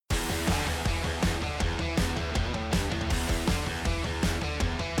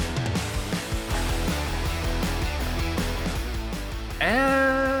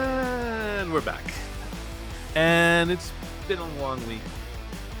And it's been a long week.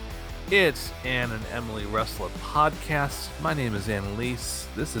 It's Ann and Emily Wrestler Podcast. My name is Annalise.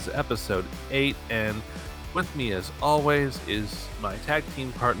 This is episode 8, and with me, as always, is my tag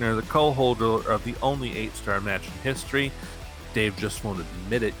team partner, the co-holder of the only 8-star match in history. Dave just won't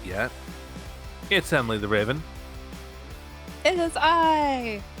admit it yet. It's Emily the Raven. It is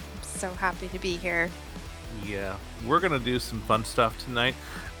I. I'm so happy to be here. Yeah, we're going to do some fun stuff tonight,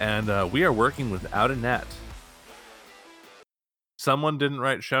 and we are working without a net. Someone didn't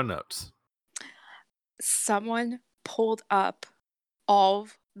write show notes. Someone pulled up all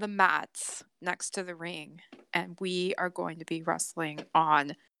the mats next to the ring, and we are going to be wrestling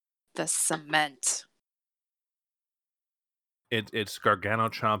on the cement. It's Gargano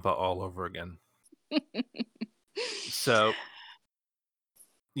Ciampa all over again. So,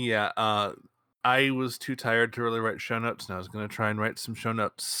 yeah, I was too tired to really write show notes, and I was going to try and write some show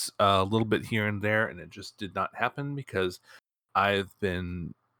notes a little bit here and there, and it just did not happen because I've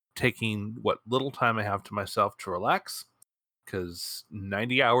been taking what little time I have to myself to relax, because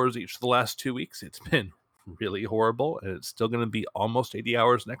 90 hours each of the last 2 weeks, it's been really horrible, and it's still going to be almost 80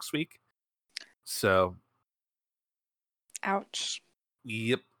 hours next week. So, ouch.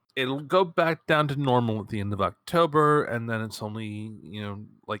 Yep. It'll go back down to normal at the end of October, and then it's only,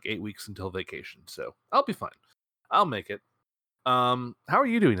 like 8 weeks until vacation. So I'll be fine. I'll make it. How are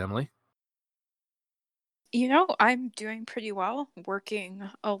you doing, Emily? I'm doing pretty well, working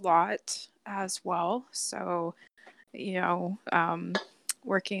a lot as well. So,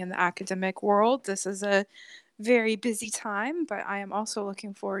 working in the academic world, this is a very busy time, but I am also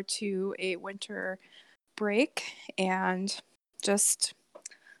looking forward to a winter break and just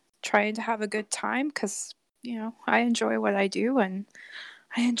trying to have a good time because, I enjoy what I do and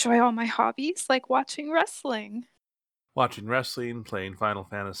I enjoy all my hobbies like watching wrestling. Watching wrestling, playing Final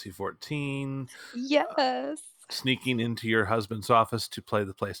Fantasy XIV, Yes. sneaking into your husband's office to play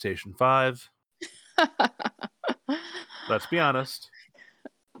the PlayStation 5. Let's be honest.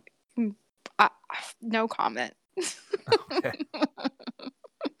 No comment. Okay.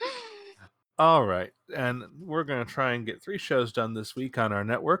 All right, and we're going to try and get 3 shows done this week on our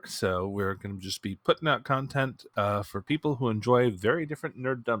network, so we're going to just be putting out content for people who enjoy very different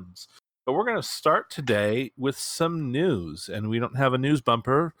nerddoms. But we're going to start today with some news, and we don't have a news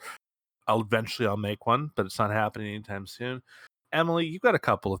bumper. I'll make one, but it's not happening anytime soon. Emily, you've got a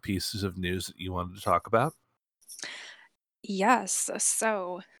couple of pieces of news that you wanted to talk about. Yes,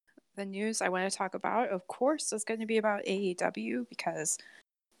 so the news I want to talk about, of course, is going to be about AEW because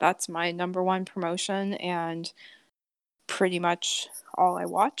that's my number one promotion and pretty much all I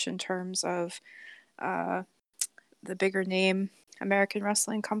watch in terms of the bigger name American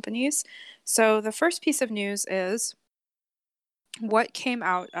wrestling companies. So the first piece of news is what came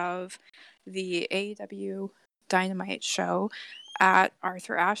out of the AEW Dynamite show at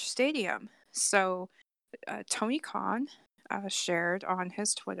Arthur Ashe Stadium. So Tony Khan shared on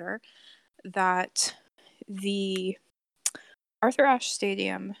his Twitter that the Arthur Ashe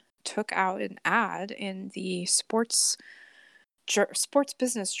Stadium took out an ad in the Sports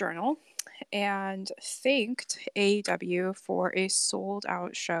Business Journal and thanked AEW for a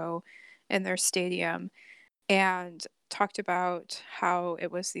sold-out show in their stadium and talked about how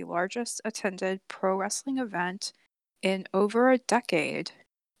it was the largest attended pro wrestling event in over a decade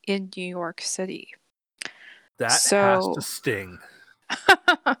in New York City. That has to sting.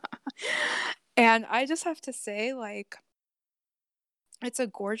 And I just have to say, it's a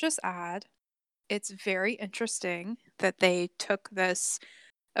gorgeous ad. It's very interesting that they took this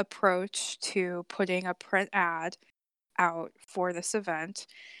approach to putting a print ad out for this event.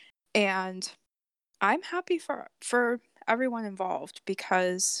 And I'm happy for everyone involved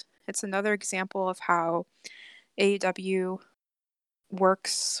because it's another example of how AEW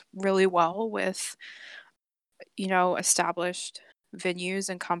works really well with, established venues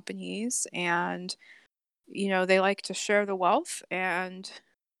and companies, and, they like to share the wealth and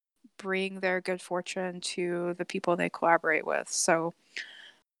bring their good fortune to the people they collaborate with. So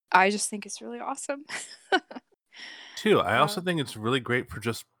I just think it's really awesome. Too. I also think it's really great for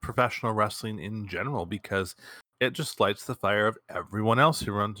just professional wrestling in general because it just lights the fire of everyone else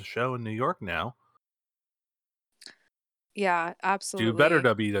who runs a show in New York now. Yeah, absolutely. Do better,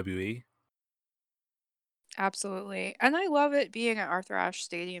 WWE. Absolutely. And I love it being at Arthur Ashe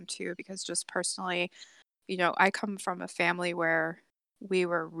Stadium too, because just personally, I come from a family where we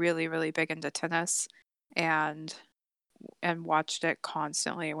were really, really big into tennis and watched it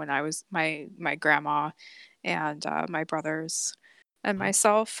constantly when I was my grandma and my brothers and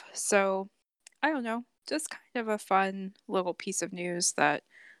myself. So I don't know, just kind of a fun little piece of news that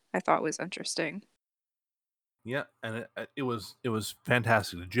I thought was interesting. Yeah, and it was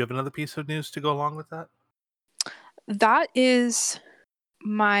fantastic. Did you have another piece of news to go along with that? That is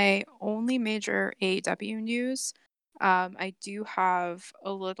my only major AEW news. I do have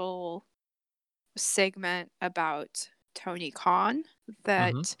a little segment about Tony Khan Hmm.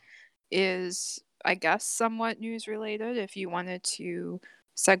 that is, I guess, somewhat news related. If you wanted to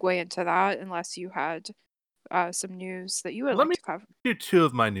segue into that, unless you had some news that you would Let like me to cover. do two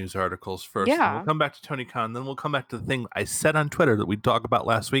of my news articles first, and we'll Yeah. come back to Tony Khan. Then we'll come back to the thing I said on Twitter that we'd talk about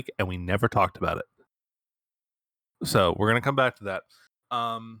last week, and we never talked about it. So we're gonna come back to that.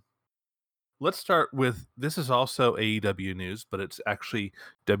 Um, let's start with this is also AEW news, but it's actually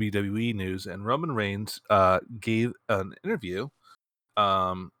WWE news. And Roman Reigns gave an interview,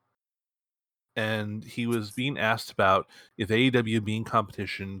 um, and he was being asked about if AEW being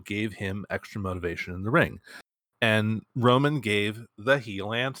competition gave him extra motivation in the ring. And Roman gave the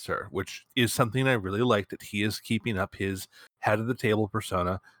heel answer, which is something I really like, that he is keeping up his head of the table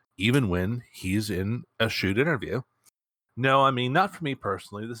persona even when he's in a shoot interview. No, I mean, not for me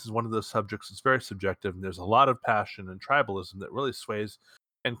personally. This is one of those subjects that's very subjective, and there's a lot of passion and tribalism that really sways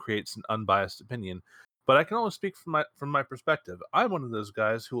and creates an unbiased opinion. But I can only speak from my perspective. I'm one of those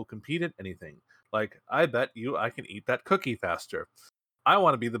guys who will compete at anything. Like, I bet you I can eat that cookie faster. I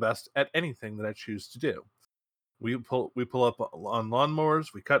want to be the best at anything that I choose to do. We pull up on lawnmowers.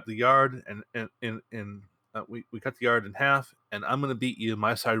 We cut the yard we cut the yard in half, and I'm going to beat you.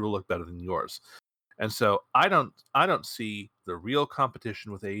 My side will look better than yours. And so I don't see the real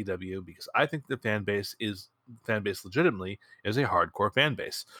competition with AEW because I think the fan base legitimately is a hardcore fan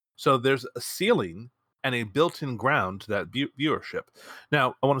base. So there's a ceiling and a built-in ground to that viewership.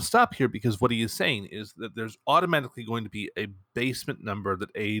 Now, I want to stop here because what he is saying is that there's automatically going to be a basement number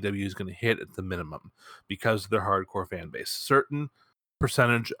that AEW is going to hit at the minimum because of their hardcore fan base. Certain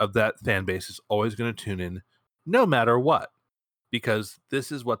percentage of that fan base is always going to tune in no matter what because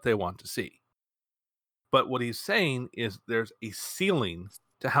this is what they want to see. But what he's saying is there's a ceiling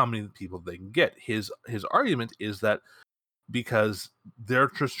to how many people they can get. His argument is that because they're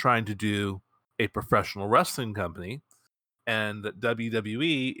just trying to do a professional wrestling company, and that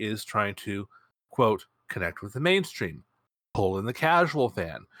WWE is trying to quote connect with the mainstream, pull in the casual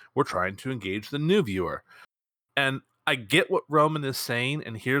fan. We're trying to engage the new viewer. And I get what Roman is saying,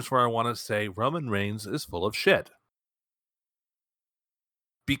 and here's where I want to say Roman Reigns is full of shit.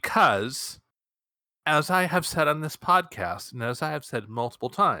 Because as I have said on this podcast, and as I have said multiple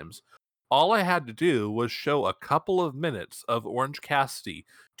times, all I had to do was show a couple of minutes of Orange Cassidy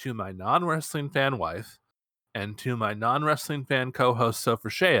to my non wrestling fan wife and to my non wrestling fan co host, Sopher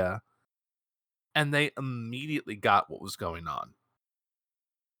Shea, and they immediately got what was going on.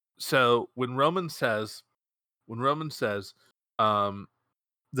 So when Roman says um,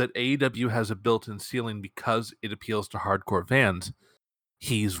 that AEW has a built in ceiling because it appeals to hardcore fans,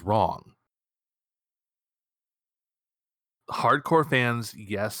 he's wrong. Hardcore fans,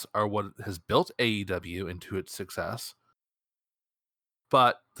 yes, are what has built AEW into its success.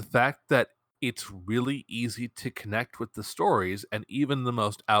 But the fact that it's really easy to connect with the stories and even the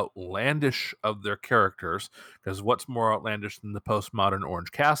most outlandish of their characters, because what's more outlandish than the postmodern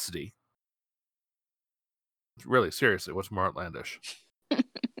Orange Cassidy? Really, seriously, what's more outlandish? Uh,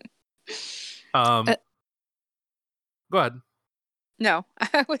 Um, go ahead. no,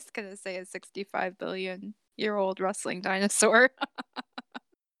 I was gonna say a 65 billion-year-old wrestling dinosaur.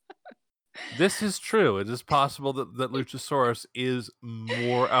 This is true. It is possible that Luchasaurus is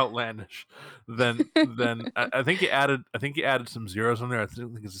more outlandish than I think he added some zeros on there. I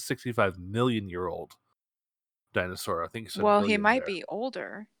think it's a 65 million-year-old dinosaur. I think he said Well, he billion might there. be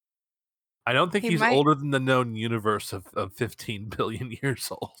older. I don't think He he's might. older than the known universe of 15 billion years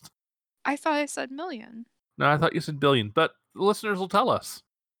old. I thought I said million. No, I thought you said billion, but the listeners will tell us.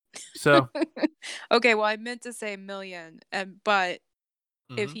 So, Okay, well, I meant to say million, but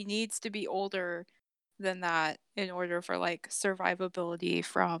if mhm. he needs to be older than that in order for like survivability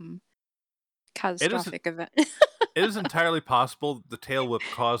from it is catastrophic event. it is entirely possible the tail whip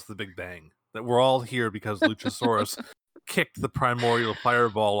caused the Big Bang. That we're all here because Luchasaurus kicked the primordial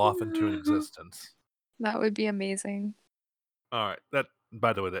fireball off into an existence. That would be amazing. All right. That,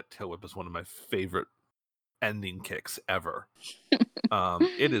 by the way, that tail whip is one of my favorite ending kicks ever.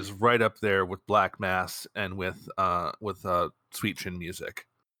 It is right up there with Black Mass and with Sweet Chin Music,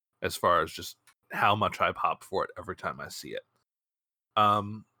 as far as just how much I pop for it every time I see it.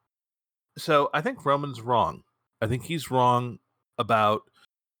 Um, so I think Roman's wrong. I think he's wrong about.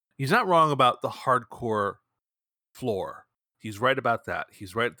 He's not wrong about the hardcore floor. He's right about that.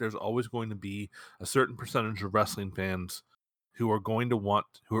 He's right. There's always going to be a certain percentage of wrestling fans who are going to want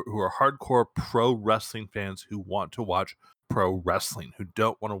who are hardcore pro wrestling fans who want to watch pro wrestling, who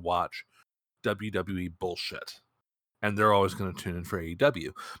don't want to watch WWE bullshit. And they're always going to tune in for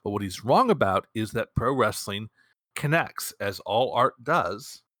AEW. But what he's wrong about is that pro wrestling connects, as all art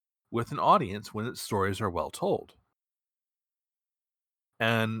does, with an audience when its stories are well told.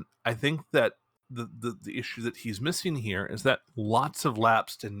 And I think that the issue that he's missing here is that lots of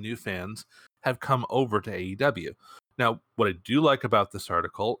lapsed and new fans have come over to AEW. Now, what I do like about this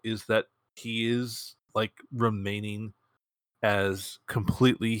article is that he is like remaining as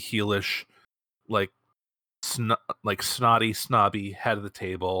completely heelish, like snotty, snobby, head of the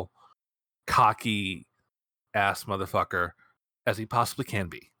table, cocky ass motherfucker as he possibly can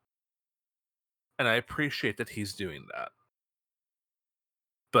be. And I appreciate that he's doing that.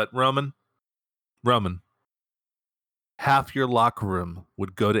 But Roman, half your locker room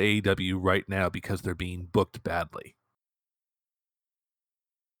would go to AEW right now because they're being booked badly.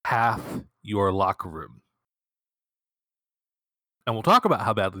 Half your locker room. And we'll talk about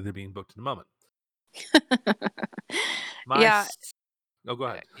how badly they're being booked in a moment. Yeah. Oh, go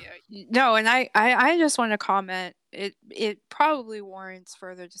ahead. No, and I just want to comment. It probably warrants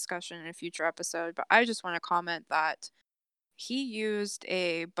further discussion in a future episode, but I just want to comment that he used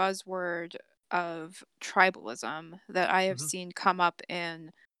a buzzword of tribalism that I have seen come up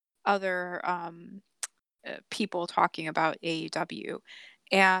in other people talking about AEW.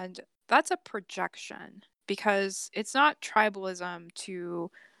 And that's a projection because it's not tribalism to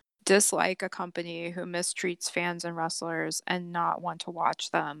dislike a company who mistreats fans and wrestlers and not want to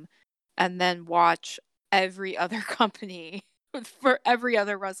watch them and then watch every other company for every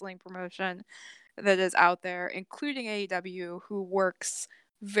other wrestling promotion that is out there, including AEW, who works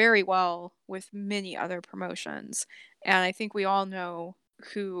very well with many other promotions. And I think we all know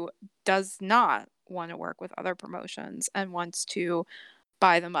who does not want to work with other promotions and wants to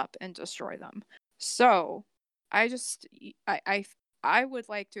buy them up and destroy them. So I would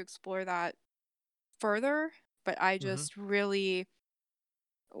like to explore that further, but I just really,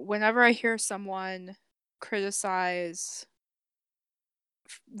 whenever I hear someone criticize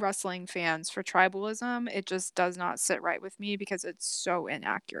wrestling fans for tribalism, it just does not sit right with me because it's so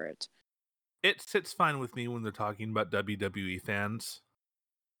inaccurate. It sits fine with me when they're talking about WWE fans.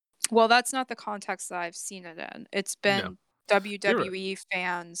 Well, that's not the context that I've seen it in. It's been WWE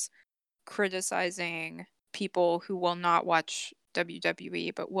fans criticizing people who will not watch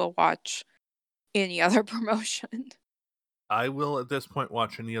WWE but will watch any other promotion. I will at this point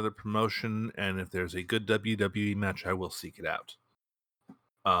watch any other promotion, and if there's a good WWE match, I will seek it out.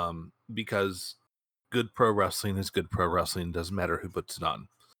 Because good pro wrestling is good pro wrestling, doesn't matter who puts it on.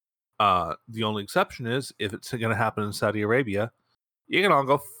 The only exception is if it's going to happen in Saudi Arabia, you can all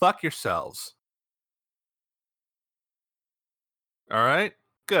go fuck yourselves. All right,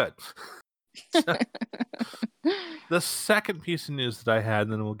 good. The second piece of news that I had,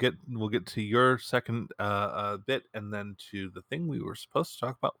 and then we'll get to your second bit, and then to the thing we were supposed to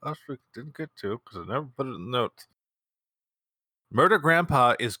talk about last week, didn't get to because I never put it in the notes. Murder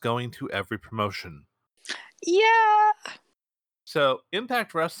Grandpa is going to every promotion. Yeah. So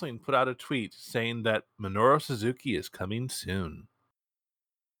Impact Wrestling put out a tweet saying that Minoru Suzuki is coming soon.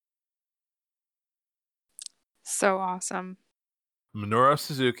 So awesome. Minoru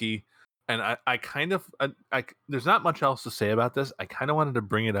Suzuki, and I kind of there's not much else to say about this. I kind of wanted to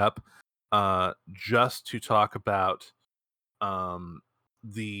bring it up just to talk about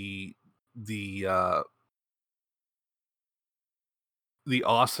the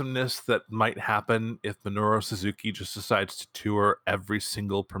awesomeness that might happen if Minoru Suzuki just decides to tour every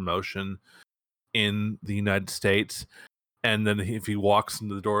single promotion in the United States. And then if he walks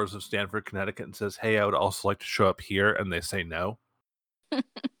into the doors of Stamford, Connecticut and says, "Hey, I would also like to show up here," and they say no.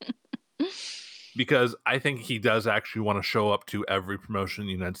 Because I think he does actually want to show up to every promotion in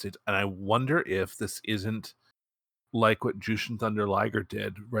the United States. And I wonder if this isn't like what Jushin Thunder Liger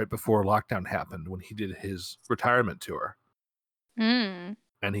did right before lockdown happened when he did his retirement tour. And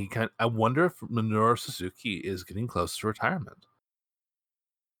I wonder if Minoru Suzuki is getting close to retirement.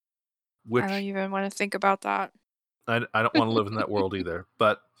 I don't even want to think about that. I don't want to live in that world either.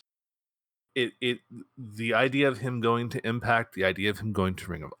 But the idea of him going to Impact, the idea of him going to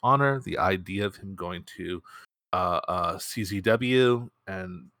Ring of Honor, the idea of him going to CZW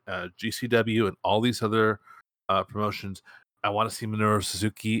and GCW and all these other promotions. I want to see Minoru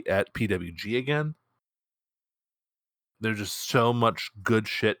Suzuki at PWG again. There's just so much good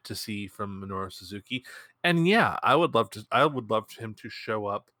shit to see from Minoru Suzuki. And yeah, I would love him to show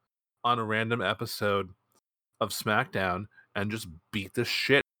up on a random episode of SmackDown and just beat the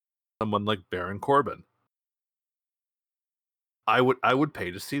shit out of someone like Baron Corbin. I would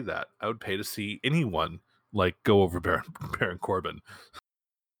pay to see that. I would pay to see anyone like go over Baron Corbin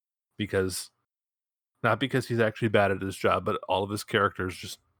because not because he's actually bad at his job, but all of his characters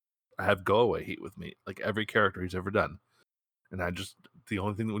just have go away heat with me. Like every character he's ever done. And the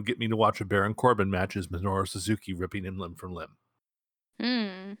only thing that would get me to watch a Baron Corbin match is Minoru Suzuki ripping him limb from limb.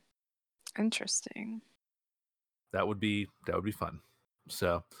 Interesting. That would be fun.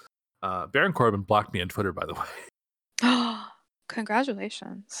 So, Baron Corbin blocked me on Twitter, by the way.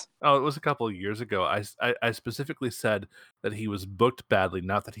 Congratulations. Oh, it was a couple of years ago. I specifically said that he was booked badly,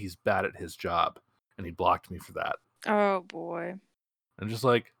 not that he's bad at his job, and he blocked me for that. Oh boy. I'm just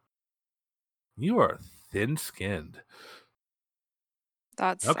like, you are thin-skinned.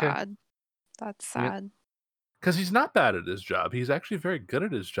 That's Okay. sad. That's sad. Because he's not bad at his job. He's actually very good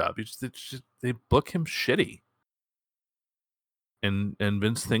at his job. They book him shitty. And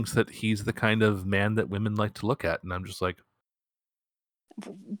Vince thinks that he's the kind of man that women like to look at. And I'm just like,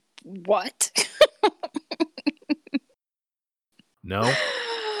 what? no.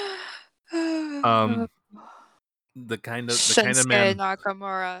 The kind of man.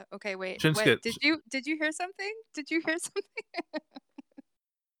 Nakamura. Okay, wait. Shinsuke, Did you hear something?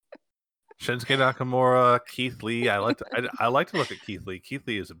 Shinsuke Nakamura, Keith Lee. I like to look at Keith Lee. Keith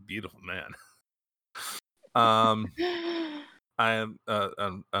Lee is a beautiful man. I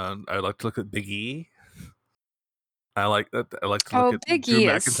like to look at Big E. I like to look at Big Drew E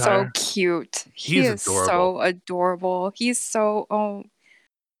McIntyre. is so cute. He is adorable. so adorable. He's so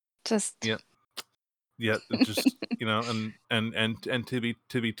just yeah, just and to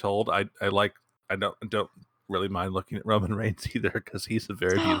be told, I don't really mind looking at Roman Reigns either because he's a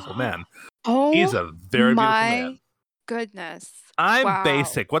very beautiful man. He's a very beautiful man. Goodness. I'm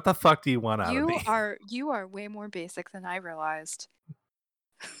basic. What the fuck do you want out of me? You are way more basic than I realized.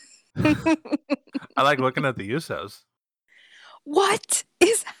 I like looking at the Usos. What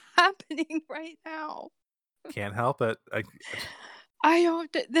is happening right now? Can't help it. I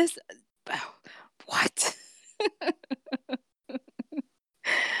don't. What?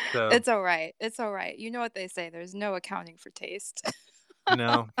 So, it's all right. It's all right. You know what they say. There's no accounting for taste.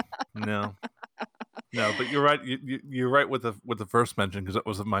 No. But you're right. You're right with the first mention because it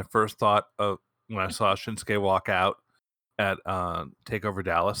was my first thought of when I saw Shinsuke walk out at Takeover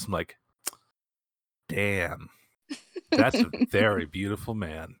Dallas. I'm like, damn, that's a very beautiful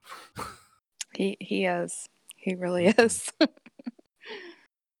man. He is. He really is.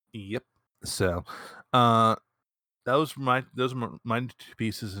 Yep. So, those are my 2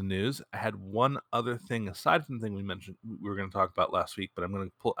 pieces of news. I had one other thing aside from the thing we mentioned we were going to talk about last week, but I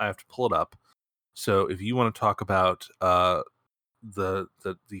have to pull it up. So if you want to talk about the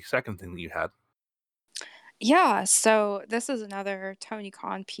second thing that you had. Yeah, so this is another Tony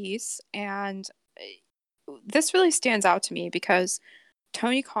Khan piece, and this really stands out to me because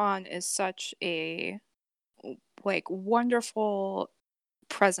Tony Khan is such a wonderful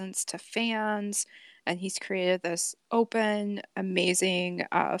presence to fans, and he's created this open, amazing,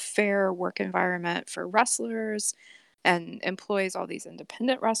 fair work environment for wrestlers and employs all these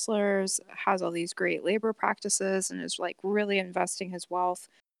independent wrestlers, has all these great labor practices, and is really investing his wealth,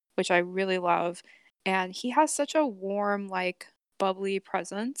 which I really love. And he has such a warm, bubbly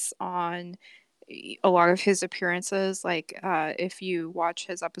presence on a lot of his appearances. If you watch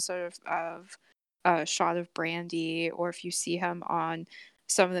his episode of Shot of Brandy, or if you see him on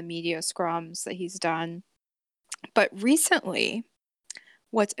some of the media scrums that he's done. But recently,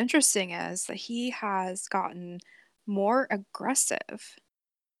 what's interesting is that he has gotten more aggressive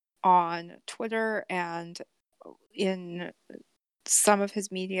on Twitter and in some of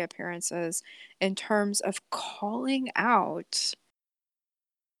his media appearances in terms of calling out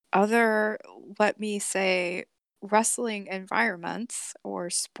other, let me say, wrestling environments or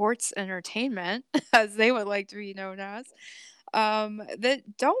sports entertainment, as they would like to be known as, that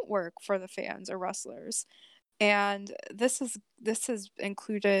don't work for the fans or wrestlers. And this has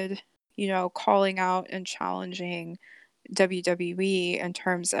included, calling out and challenging WWE in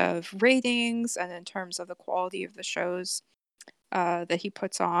terms of ratings and in terms of the quality of the shows that he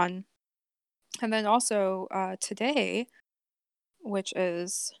puts on. And then also today, which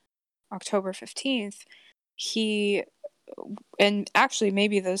is October 15th, and actually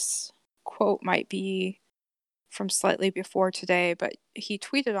maybe this quote might be from slightly before today, but he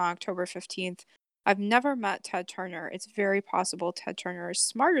tweeted on October 15th, "I've never met Ted Turner. It's very possible Ted Turner is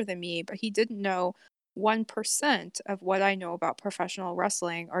smarter than me, but he didn't know 1% of what I know about professional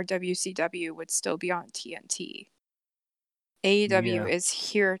wrestling, or WCW would still be on TNT. AEW is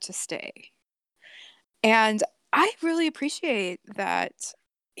here to stay." And I really appreciate that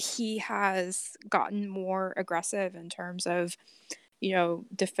he has gotten more aggressive in terms of,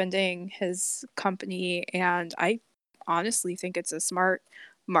 defending his company. And I honestly think it's a smart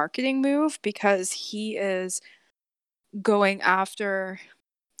marketing move because he is going after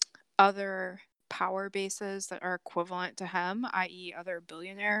other power bases that are equivalent to him, i.e., other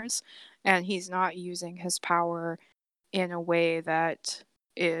billionaires. And he's not using his power in a way that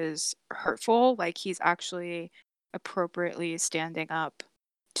is hurtful. Like, he's actually appropriately standing up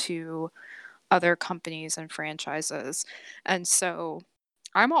to other companies and franchises. And so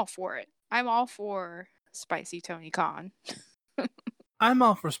I'm all for it. I'm all for spicy Tony Khan. I'm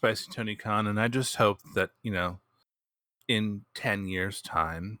all for spicy Tony Khan, and I just hope that, in 10 years'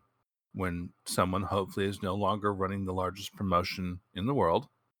 time, when someone hopefully is no longer running the largest promotion in the world,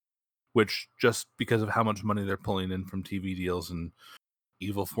 which just because of how much money they're pulling in from TV deals and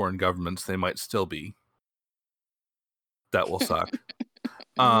evil foreign governments, they might still be. That will suck.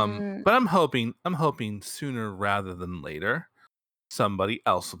 But I'm hoping sooner rather than later, somebody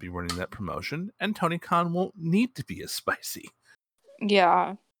else will be running that promotion, and Tony Khan won't need to be as spicy.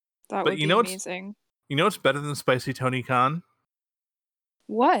 Yeah, that But would be amazing. You know what's better than spicy Tony Khan?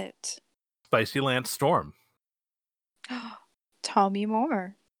 What? Spicy Lance Storm. Tell me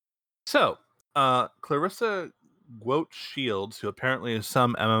more. So, Clarissa Gwoat Shields, who apparently is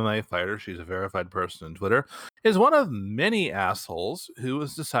some MMA fighter, she's a verified person on Twitter, is one of many assholes who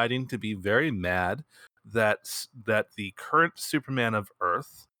is deciding to be very mad that the current Superman of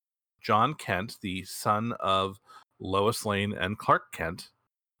Earth, John Kent, the son of Lois Lane and Clark Kent,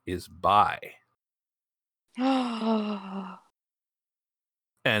 is bi.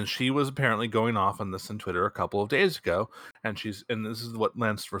 And she was apparently going off on this on Twitter a couple of days ago, and this is what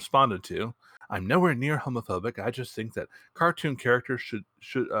Lance responded to. I'm nowhere near homophobic. I just think that cartoon characters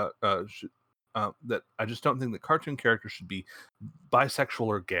that I just don't think that cartoon characters should be bisexual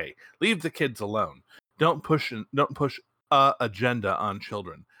or gay. Leave the kids alone. Don't push a agenda on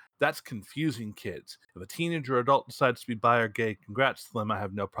children. That's confusing kids. If a teenager or adult decides to be bi or gay, congrats to them. I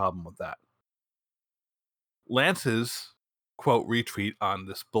have no problem with that. Lance's quote retweet on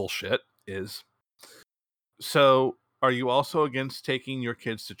this bullshit is, so are you also against taking your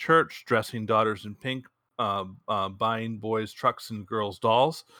kids to church, dressing daughters in pink, buying boys trucks and girls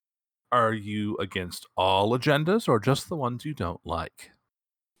dolls? Are you against all agendas or just the ones you don't like?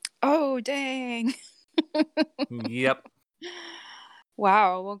 Oh, dang. Yep.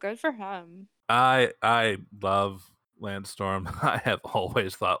 Wow, well, good for him. I love Lance Storm. I have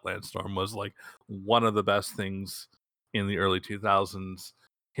always thought Lance Storm was like one of the best things in the early 2000s.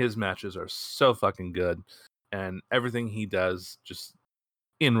 His matches are so fucking good, and everything he does just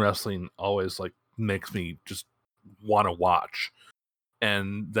in wrestling always like makes me just want to watch.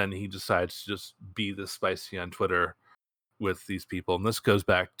 And then he decides to just be this spicy on Twitter with these people. And this goes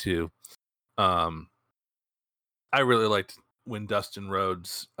back to I really liked when Dustin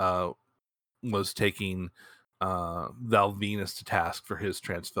Rhodes was taking Val Venus to task for his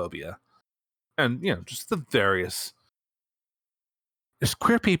transphobia. And, just the various. There's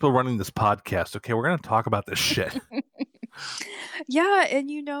queer people running this podcast. Okay, we're going to talk about this shit. Yeah, and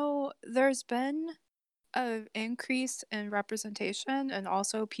there's been an increase in representation and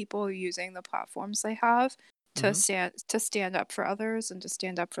also people using the platforms they have to stand up for others and to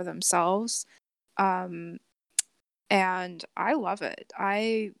stand up for themselves. And I love it.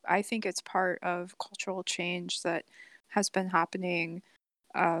 I think it's part of cultural change that has been happening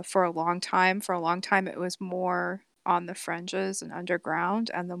for a long time. For a long time, it was more on the fringes and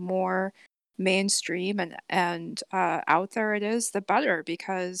underground, and the more mainstream and out there it is, the better,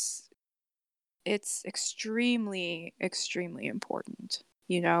 because it's extremely, extremely important.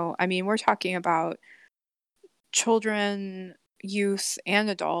 I mean, we're talking about children, youth, and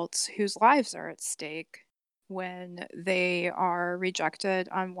adults whose lives are at stake when they are rejected,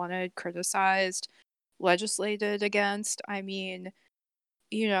 unwanted, criticized, legislated against. I mean,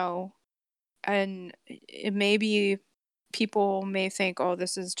 and maybe people may think, oh,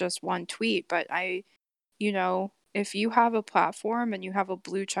 this is just one tweet, but if you have a platform and you have a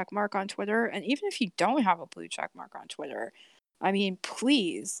blue check mark on Twitter, and even if you don't have a blue check mark on Twitter, I mean,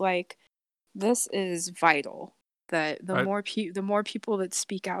 please, like, this is vital. That the more people that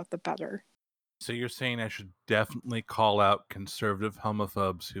speak out, the better. So you're saying I should definitely call out conservative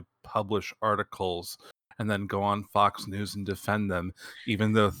homophobes who publish articles and then go on Fox News and defend them,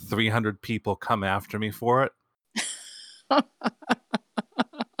 even though 300 people come after me for it?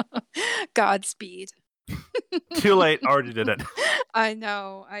 Godspeed. Too late, already did it. I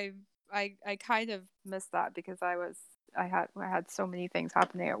know. I kind of missed that because I had so many things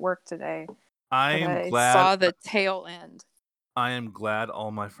happening at work today. I saw the tail end. I am glad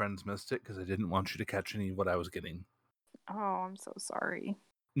all my friends missed it because I didn't want you to catch any of what I was getting. Oh, I'm so sorry.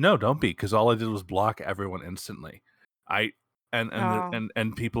 No, don't be, because all I did was block everyone instantly. I Oh.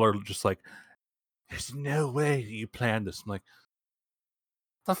 and people are just like, "There's no way you planned this." I'm like,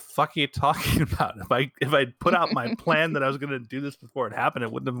 "What the fuck are you talking about? If I put out my plan that I was going to do this before it happened,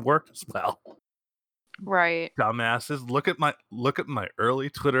 it wouldn't have worked as well." Right. Dumbasses, look at my early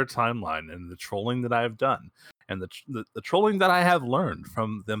Twitter timeline and the trolling that I've done, and the trolling that I have learned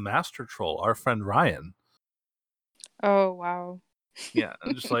from the master troll, our friend Ryan. Oh, wow. Yeah,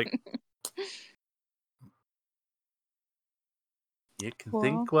 I'm just like, you can Well.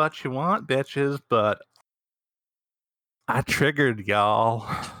 think what you want, bitches, but I triggered y'all.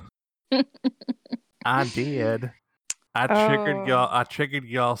 I did. Oh, I triggered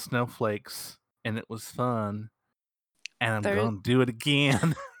y'all snowflakes, and it was fun. And I'm there. gonna do it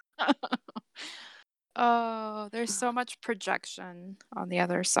again. Oh, there's so much projection on the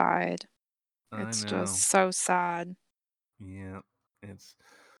other side. I It's just know. so sad. Yeah. It's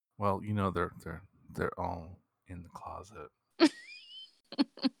well, they're all in the closet.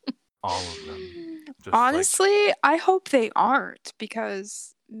 All of them. Just like, Honestly, I hope they aren't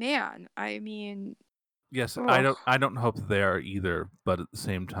because, man, I mean, yes, ugh. I don't hope they are either, but at the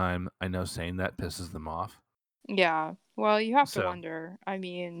same time, I know saying that pisses them off. Yeah. Well, you have to So, wonder. I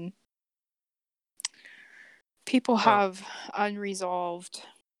mean, people well, have unresolved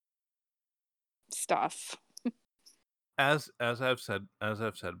stuff. as I've said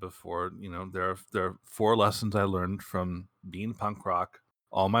before, there are 4 lessons I learned from being punk rock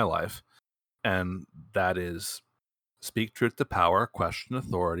all my life, and that is speak truth to power, question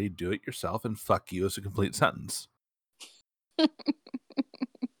authority, do it yourself, and fuck you as a complete sentence.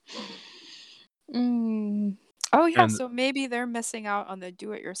 Mm. Oh, yeah, And so maybe they're missing out on the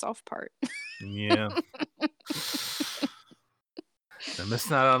do it yourself part. yeah, they're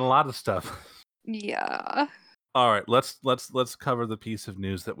missing out on a lot of stuff. Yeah. All right, let's cover the piece of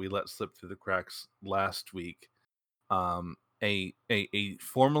news that we let slip through the cracks last week. A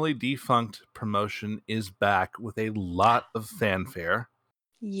formerly defunct promotion is back with a lot of fanfare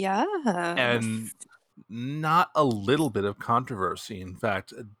and Yes. not a little bit of controversy. In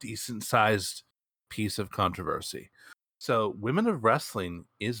fact, a decent sized piece of controversy. So, Women of Wrestling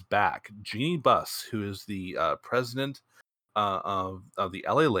is back. Jeannie Buss, who is the president of the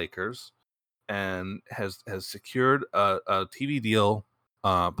LA Lakers, and has secured a TV deal,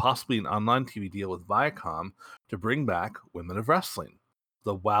 possibly an online TV deal with Viacom to bring back Women of Wrestling.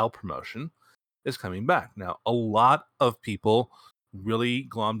 The WoW promotion is coming back. Now, a lot of people really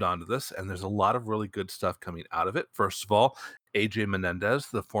glommed onto this, and there's a lot of really good stuff coming out of it. First of all, AJ Menendez,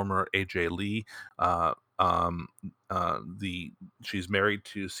 the former AJ Lee, the she's married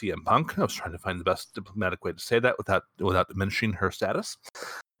to CM Punk. I was trying to find the best diplomatic way to say that without diminishing her status.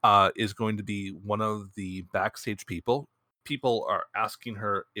 Is going to be one of the backstage people. People are asking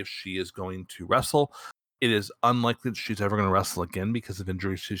her if she is going to wrestle. It is unlikely that she's ever going to wrestle again because of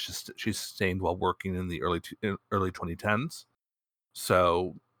injuries she's sustained while working in the early 2010s.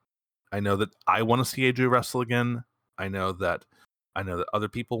 So I know that I want to see AJ wrestle again. I know that other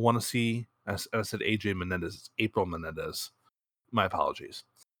people want to see. I said AJ Menendez. It's April Menendez. My apologies.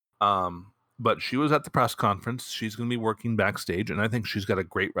 But she was at the press conference. She's going to be working backstage, and I think she's got a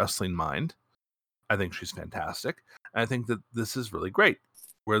great wrestling mind. I think she's fantastic. And I think that this is really great.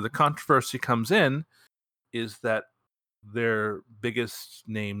 Where the controversy comes in is that their biggest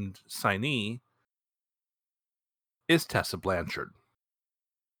named signee is Tessa Blanchard.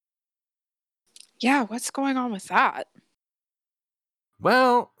 Yeah, what's going on with that?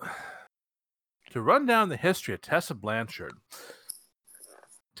 Well, to run down the history of Tessa Blanchard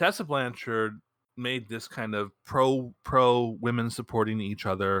made this kind of pro women supporting each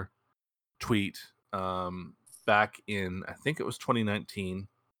other tweet back in, I think it was 2019,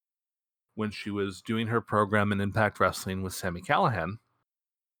 when she was doing her program in Impact Wrestling with Sami Callihan,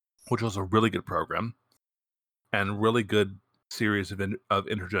 which was a really good program and really good series of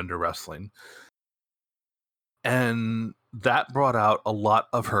intergender wrestling. And that brought out a lot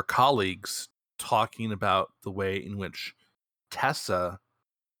of her colleagues talking about the way in which Tessa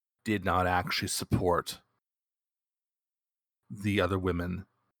did not actually support the other women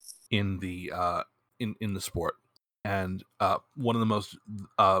in the in the sport. And one of the most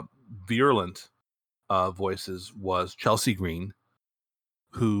virulent voices was Chelsea Green,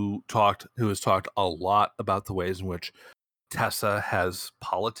 who has talked a lot about the ways in which Tessa has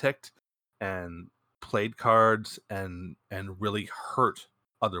politicked and played cards and really hurt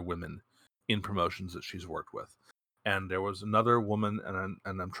other women in promotions that she's worked with. And there was another woman,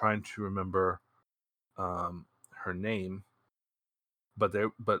 and I'm trying to remember her name.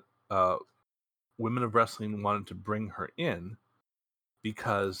 but Women of Wrestling wanted to bring her in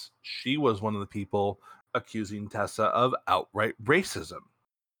because she was one of the people accusing Tessa of outright racism.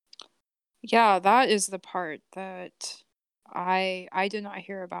 Yeah, that is the part that I did not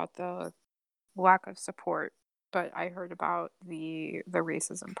hear about the lack of support, but I heard about the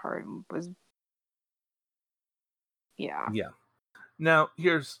racism part and was yeah. Yeah. Now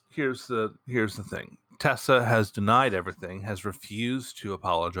here's the thing. Tessa has denied everything, has refused to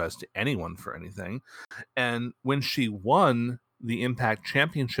apologize to anyone for anything, and when she won the Impact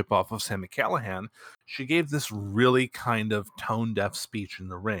Championship off of Sami Callihan, she gave this really kind of tone deaf speech in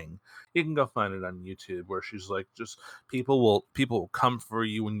the ring. You can go find it on YouTube where she's like, just people will come for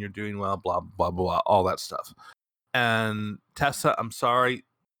you when you're doing well, blah blah blah, all that stuff. And Tessa, I'm sorry,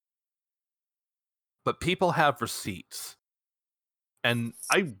 but people have receipts. And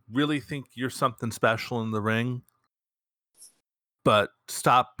I really think you're something special in the ring, but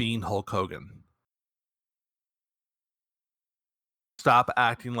stop being Hulk Hogan. Stop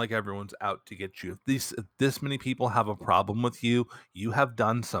acting like everyone's out to get you. If this many people have a problem with you, you have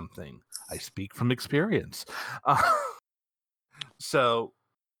done something. I speak from experience. Uh, so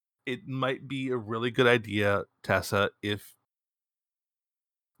it might be a really good idea, Tessa, if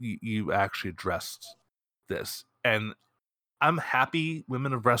you actually addressed this. And I'm happy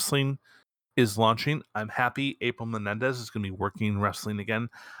Women of Wrestling is launching. I'm happy April Menendez is going to be working wrestling again.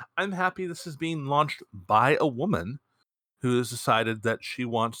 I'm happy this is being launched by a woman who has decided that she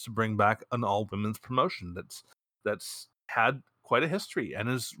wants to bring back an all women's promotion that's had quite a history and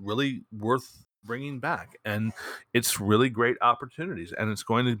is really worth bringing back. And it's really great opportunities. And it's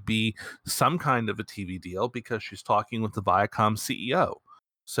going to be some kind of a TV deal because she's talking with the Viacom CEO.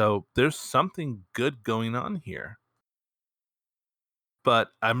 So there's something good going on here. But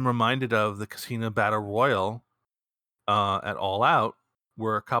I'm reminded of the Casino Battle Royal at All Out,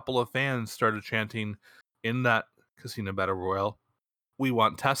 where a couple of fans started chanting in that Casino Battle Royal, "We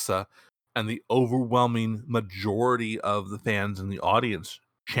want Tessa," and the overwhelming majority of the fans in the audience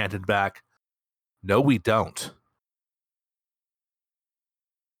chanted back, "No, we don't."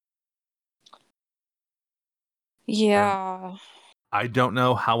 And Yeah. I don't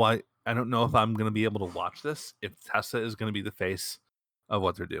know how I don't know if I'm going to be able to watch this if Tessa is going to be the face of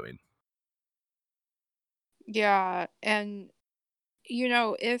what they're doing. Yeah, and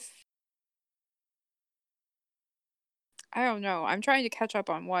if I don't know, I'm trying to catch up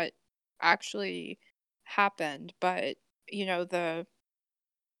on what actually happened, but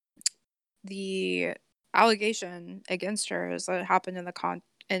the allegation against her is that it happened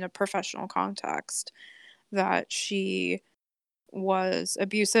in a professional context, that she was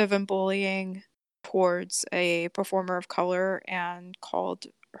abusive and bullying towards a performer of color and called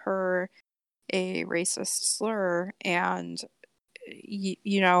her a racist slur, and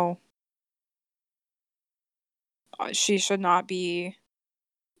you know she should not be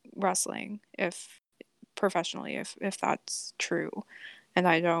wrestling if professionally, if that's true. And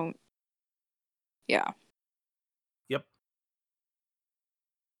I don't yeah. Yep.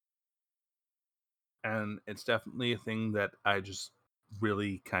 And it's definitely a thing that I just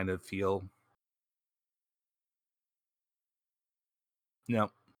really kind of feel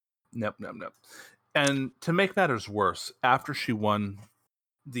no, nope, nope, nope. And to make matters worse, after she won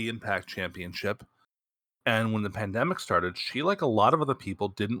the Impact Championship, and when the pandemic started, she, like a lot of other people,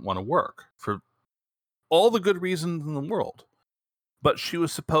 didn't want to work for all the good reasons in the world. But she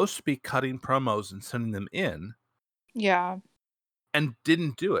was supposed to be cutting promos and sending them in Yeah. and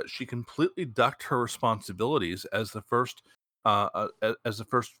didn't do it. She completely ducked her responsibilities as as the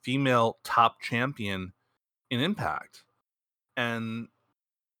first female top champion in Impact, and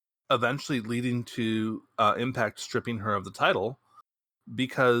eventually leading to Impact stripping her of the title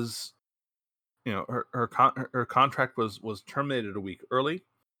because her contract was terminated a week early,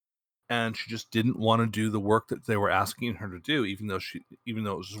 and she just didn't want to do the work that they were asking her to do, even though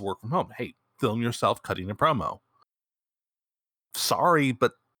it was just work from home. Hey, film yourself cutting a promo. Sorry,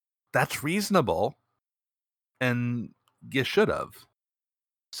 but that's reasonable, and you should have.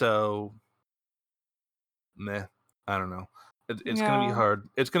 So, meh, I don't know. It's gonna be Yeah. hard.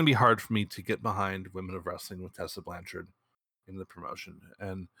 It's gonna be hard for me to get behind Women of Wrestling with Tessa Blanchard in the promotion,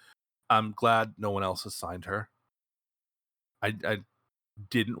 and I'm glad no one else has signed her. I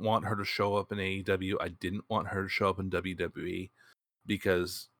didn't want her to show up in AEW. I didn't want her to show up in WWE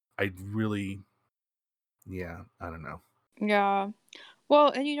because I really, yeah, I don't know. Yeah. Well,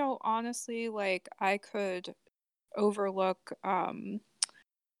 and honestly, like, I could overlook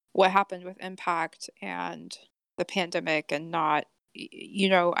what happened with Impact and the pandemic and not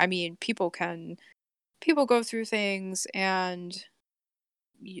I mean, people go through things, and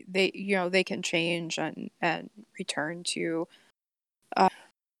they can change and return to a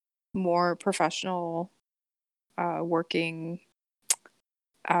more professional working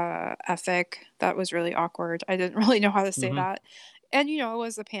ethic. That was really awkward. I didn't really know how to say Hmm. that. And it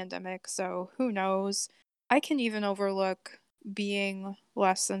was a pandemic, so who knows? I can even overlook being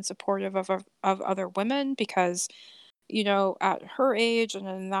less than supportive of other women because, at her age and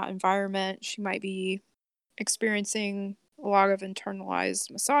in that environment, she might be experiencing a lot of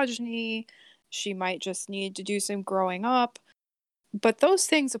internalized misogyny. She might just need to do some growing up. But those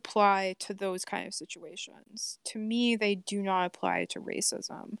things apply to those kind of situations. To me, they do not apply to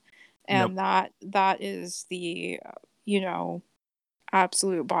racism. Nope. And that is the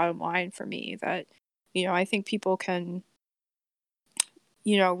absolute bottom line for me, that I think people can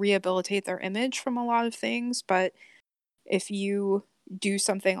rehabilitate their image from a lot of things, but if you do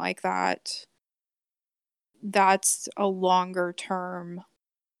something like that, that's a longer term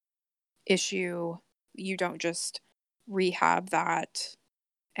issue. You don't just rehab that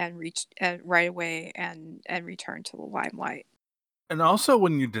and reach and right away and return to the limelight. And also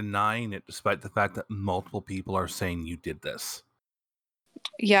when you're denying it, despite the fact that multiple people are saying you did this.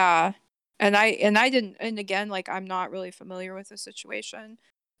 Yeah. And I didn't, and again, like, I'm not really familiar with the situation.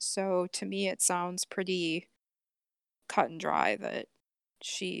 So to me it sounds pretty cut and dry that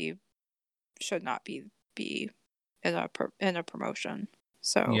she should not be in a promotion.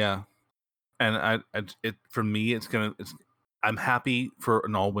 So Yeah. And it for me, I'm happy for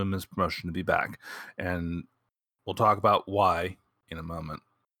an all women's promotion to be back, and we'll talk about why in a moment.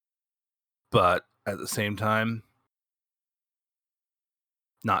 But at the same time,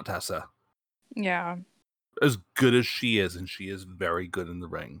 not Tessa. yeah. As good as she is, and she is very good in the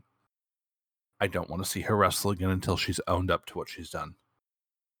ring, I don't want to see her wrestle again until she's owned up to what she's done.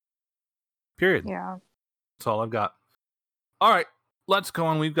 Period. Yeah. That's all I've got. All right, let's go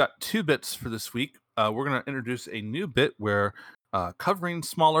on. We've got 2 bits for this week. We're going to introduce a new bit where covering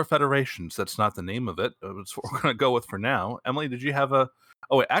smaller federations. That's not the name of it. It's what we're going to go with for now. Emily, did you have a?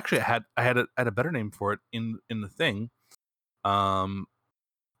 Oh, wait, actually, I had a better name for it in the thing. Let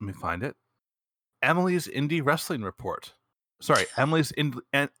me find it. Emily's Indie Wrestling Report. Sorry, Emily's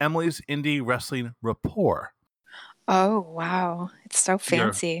Indie Wrestling Rapport. Oh, wow. It's so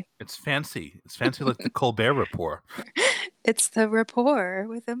fancy. It's fancy. It's fancy like the Colbert Report. It's the rapport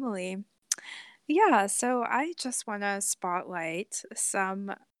with Emily. Yeah, so I just want to spotlight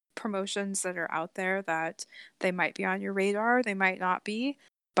some promotions that are out there that they might be on your radar, they might not be,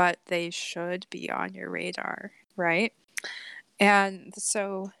 but they should be on your radar, right? And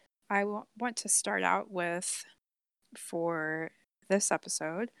so want to start out with, for this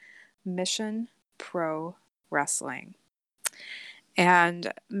episode, Mission Pro Wrestling.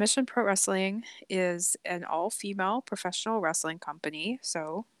 And Mission Pro Wrestling is an all-female professional wrestling company.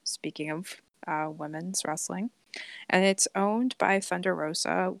 So, speaking of women's wrestling, and it's owned by Thunder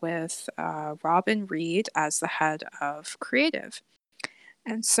Rosa with Robin Reed as the head of creative.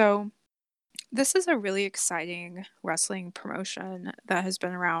 And so, this is a really exciting wrestling promotion that has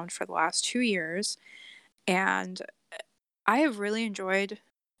been around for the last 2 years, and I have really enjoyed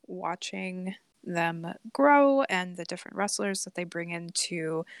watching them grow and the different wrestlers that they bring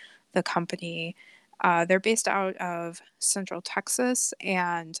into the company. They're based out of Central Texas,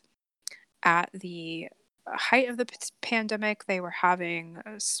 and at the height of the pandemic, they were having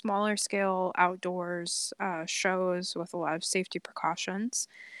smaller scale outdoors shows with a lot of safety precautions.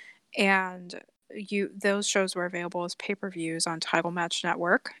 And those shows were available as pay-per-views on Title Match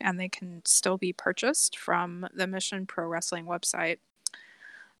Network, and they can still be purchased from the Mission Pro Wrestling website.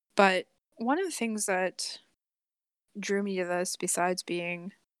 But one of the things that drew me to this, besides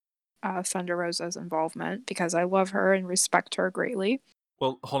being Thunder Rosa's involvement, because I love her and respect her greatly.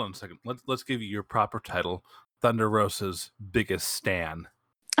 Well, hold on a second. Let's give you your proper title: Thunder Rosa's biggest stan.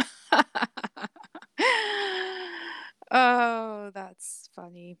 Oh, that's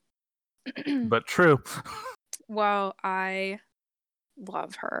funny. But true. Well, I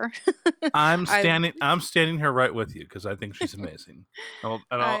love her. I'm I standing here right with you because I think she's amazing.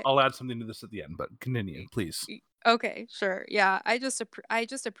 I I'll add something to this at the end, but continue, please. Okay, sure. Yeah, I just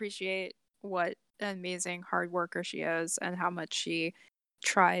appreciate what an amazing hard worker she is and how much she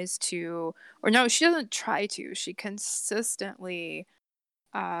tries to, or no, she doesn't try to. She consistently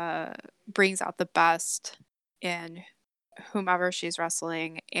brings out the best in whomever she's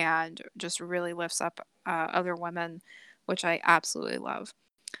wrestling and just really lifts up other women, which I absolutely love.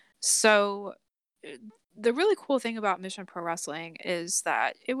 So uh, the really cool thing about Mission Pro Wrestling is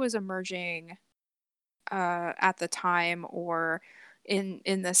that it was emerging at the time, or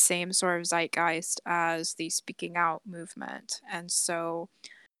in the same sort of zeitgeist as the speaking out movement. And so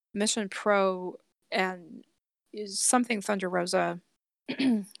Mission Pro and is something Thunder Rosa.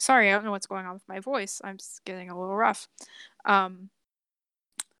 Sorry, I don't know what's going on with my voice. I'm just getting a little rough. Um,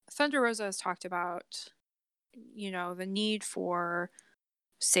 Thunder Rosa has talked about, the need for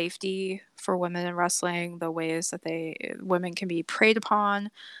safety for women in wrestling, the ways that women can be preyed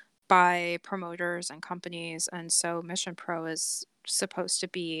upon by promoters and companies, and so Mission Pro is supposed to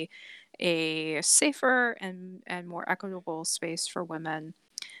be a safer and more equitable space for women,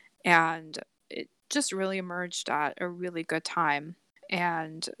 and it just really emerged at a really good time,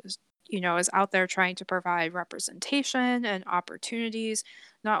 and is out there trying to provide representation and opportunities,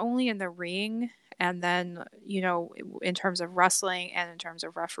 not only in the ring and then, in terms of wrestling and in terms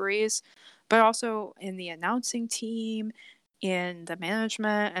of referees, but also in the announcing team, in the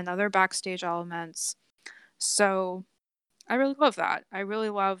management and other backstage elements. So I really love that. I really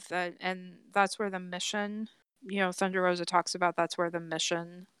love that. And that's where the mission, Thunder Rosa talks about, that's where the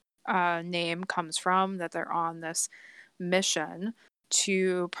mission name comes from, that they're on this mission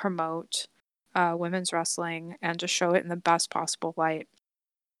to promote women's wrestling and to show it in the best possible light.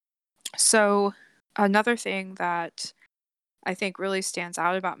 So, another thing that I think really stands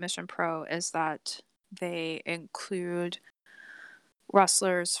out about Mission Pro is that they include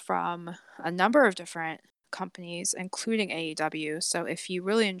wrestlers from a number of different companies, including AEW. So, if you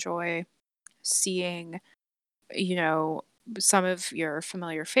really enjoy seeing, some of your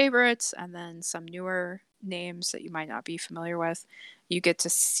familiar favorites and then some newer names that you might not be familiar with, you get to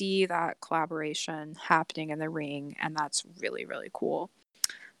see that collaboration happening in the ring, and that's really, really cool.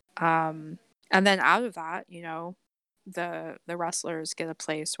 And then out of that, the wrestlers get a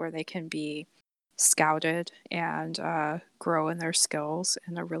place where they can be scouted and grow in their skills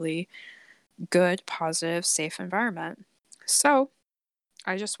in a really good, positive, safe environment. So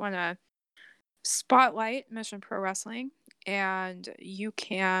I just want to spotlight Mission Pro Wrestling, and you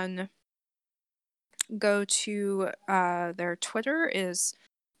can go to their Twitter is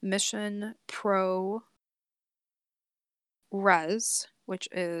Mission Pro Res, which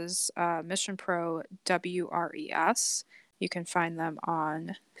is Mission Pro WRES. You can find them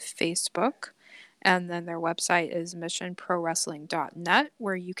on Facebook. And then their website is missionprowrestling.net,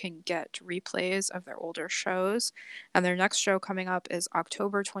 where you can get replays of their older shows. And their next show coming up is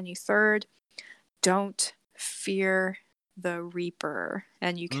October 23rd. Don't Fear the Reaper.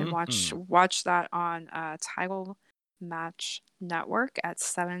 And you can watch that on Title Match Network at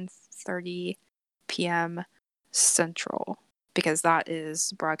 7:30 p.m. Central, because that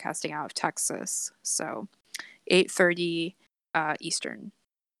is broadcasting out of Texas. So 8:30 Eastern.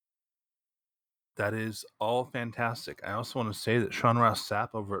 That is all fantastic. I also want to say that Sean Ross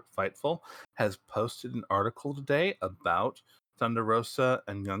Sapp over at Fightful has posted an article today about Thunder Rosa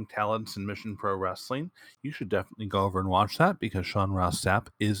and young talents in Mission Pro Wrestling. You should definitely go over and watch that, because Sean Ross Sapp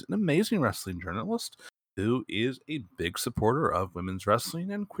is an amazing wrestling journalist who is a big supporter of women's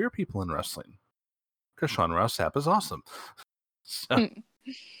wrestling and queer people in wrestling. Because Sean Ross Sapp is awesome. So,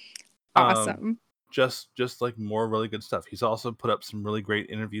 awesome. Just like more really good stuff. He's also put up some really great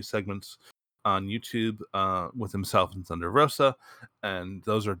interview segments on YouTube with himself and Thunder Rosa, and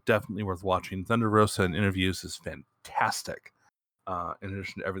those are definitely worth watching. Thunder Rosa in interviews is fantastic, in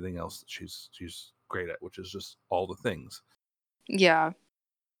addition to everything else that she's great at, which is just all the things. Yeah.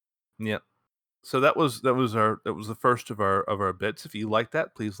 Yep. So that was the first of our bits. If you like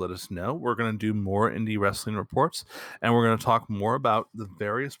that, please let us know. We're going to do more indie wrestling reports, and we're going to talk more about the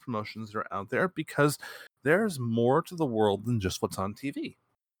various promotions that are out there, because there's more to the world than just what's on TV.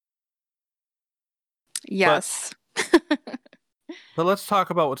 Yes. But let's talk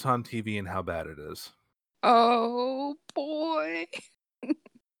about what's on TV and how bad it is. Oh boy.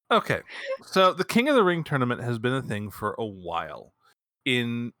 Okay. So the King of the Ring tournament has been a thing for a while.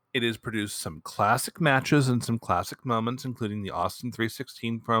 It has produced some classic matches and some classic moments, including the Austin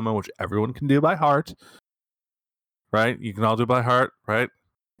 316 promo, which everyone can do by heart. Right? You can all do by heart, right?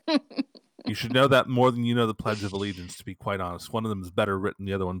 You should know that more than you know the Pledge of Allegiance, to be quite honest. One of them is better written,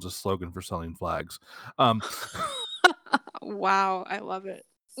 the other one's a slogan for selling flags. Wow, I love it.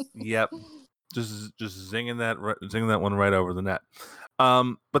 Yep. Just zinging that one right over the net.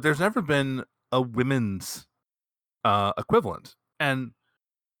 But there's never been a women's equivalent. And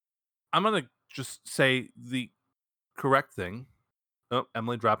I'm going to just say the correct thing. Oh,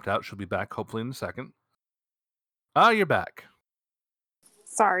 Emily dropped out. She'll be back hopefully in a second. Oh, you're back.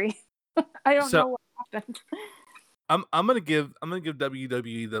 Sorry. I don't know what happened. I'm going to give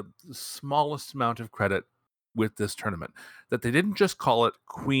WWE the smallest amount of credit with this tournament, that they didn't just call it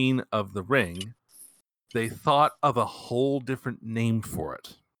Queen of the Ring. They thought of a whole different name for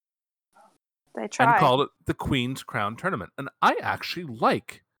it. They tried. And called it the Queen's Crown Tournament. And I actually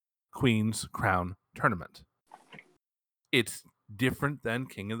like Queen's Crown Tournament. It's different than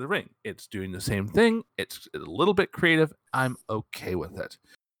King of the Ring. It's doing the same thing. It's a little bit creative. I'm okay with it.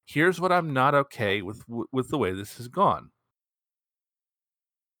 Here's what I'm not okay with the way this has gone.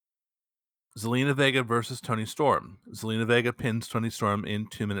 Zelina Vega versus Toni Storm. Zelina Vega pins Toni Storm in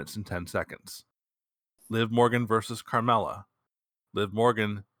 2 minutes and 10 seconds. Liv Morgan versus Carmella. Liv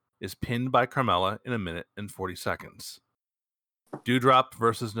Morgan is pinned by Carmella in 1 minute and 40 seconds. Doudrop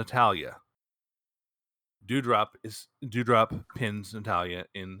versus Natalya. Doudrop pins Natalya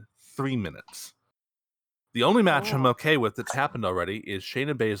in 3 minutes. The only match I'm okay with that's happened already is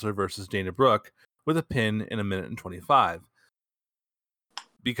Shayna Baszler versus Dana Brooke with a pin in 1 minute and 25.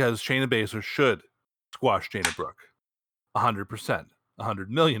 Because Shayna Baszler should squash Dana Brooke. 100%. 100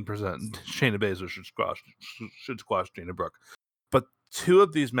 million %. Shayna Baszler should squash Dana Brooke. But 2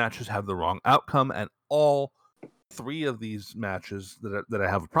 of these matches have the wrong outcome, and all 3 of these matches that I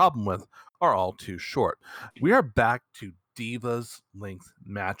have a problem with are all too short. We are back to Divas length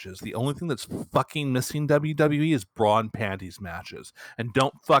matches. The only thing that's fucking missing WWE is bra and panties matches. And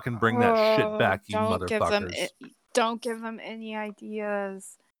don't fucking bring that shit back, you motherfuckers. Don't give them any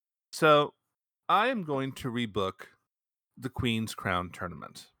ideas. So, I am going to rebook the Queen's Crown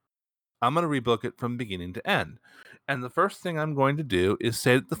Tournament. I'm going to rebook it from beginning to end. And the first thing I'm going to do is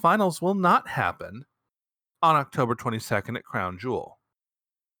say that the finals will not happen on October 22nd at Crown Jewel.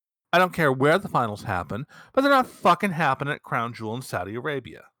 I don't care where the finals happen, but they're not fucking happening at Crown Jewel in Saudi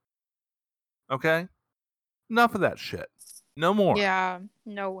Arabia. Okay? Enough of that shit. No more. Yeah,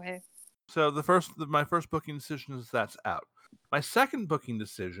 no way. So my first booking decision is that's out. My second booking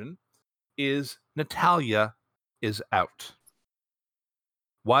decision is Natalya is out.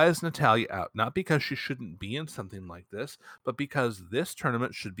 Why is Natalya out? Not because she shouldn't be in something like this, but because this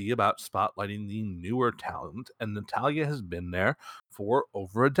tournament should be about spotlighting the newer talent, and Natalya has been there for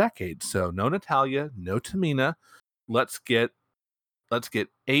over a decade. So no Natalya, no Tamina. Let's get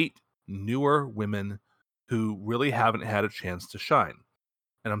 8 newer women who really haven't had a chance to shine.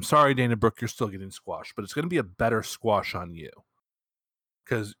 And I'm sorry, Dana Brooke, you're still getting squashed, but it's going to be a better squash on you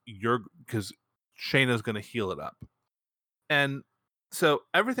because Shayna's going to heal it up. And so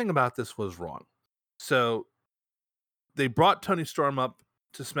everything about this was wrong. So they brought Toni Storm up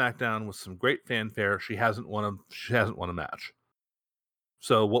to SmackDown with some great fanfare. She hasn't won a match.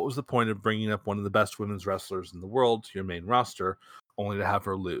 So what was the point of bringing up one of the best women's wrestlers in the world to your main roster only to have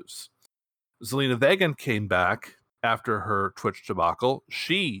her lose? Zelina Vega came back after her Twitch debacle.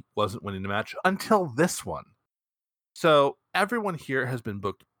 She wasn't winning the match until this one. So everyone here has been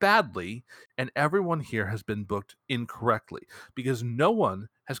booked badly, and everyone here has been booked incorrectly because no one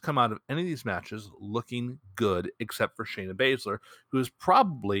has come out of any of these matches looking good except for Shayna Baszler, who is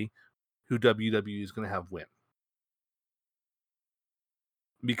probably who WWE is going to have win.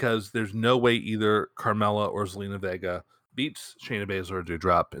 Because there's no way either Carmella or Zelina Vega beats Shayna Baszler or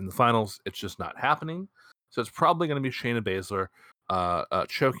Doudrop in the finals. It's just not happening. So it's probably going to be Shayna Baszler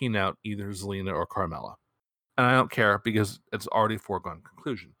choking out either Zelina or Carmella. And I don't care because it's already a foregone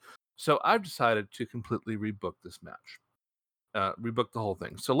conclusion. So I've decided to completely rebook this match. Rebook the whole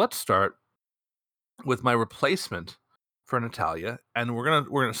thing. So let's start with my replacement for Natalya, and we're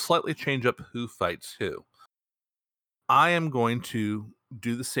gonna slightly change up who fights who. I am going to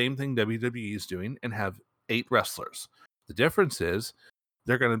do the same thing WWE is doing and have 8 wrestlers. The difference is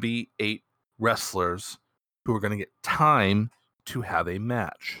they're going to be 8 wrestlers who are going to get time to have a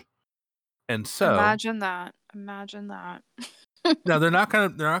match. And so Imagine that. now they're not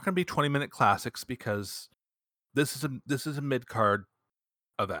going to be 20-minute classics because this is a mid-card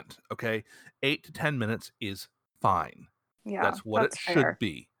event, okay? 8 to 10 minutes is fine. Yeah, that's what it fair. should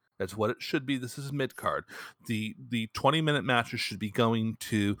be. That's what it should be. This is mid-card. The 20-minute matches should be going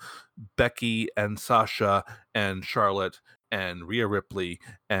to Becky and Sasha and Charlotte and Rhea Ripley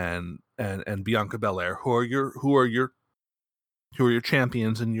and Bianca Belair, who are your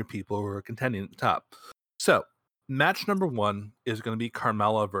champions and your people who are contending at the top. So, match number 1 is going to be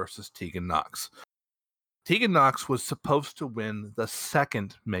Carmella versus Tegan Nox. Tegan Nox was supposed to win the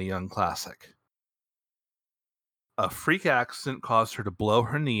second Mae Young Classic. A freak accident caused her to blow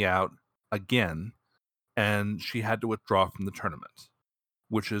her knee out again, and she had to withdraw from the tournament,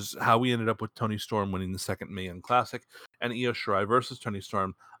 which is how we ended up with Toni Storm winning the second Mae Young Classic and Io Shirai versus Toni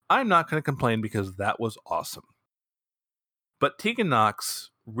Storm. I'm not going to complain because that was awesome. But Tegan Nox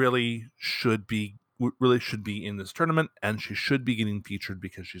really should be in this tournament, and she should be getting featured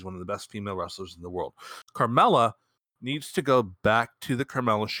because she's one of the best female wrestlers in the world. Carmella needs to go back to the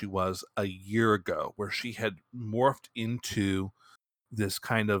Carmella she was a year ago, where she had morphed into this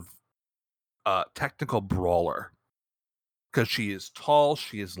kind of technical brawler. Because she is tall,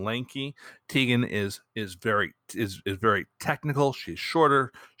 she is lanky. Tegan is very technical. She's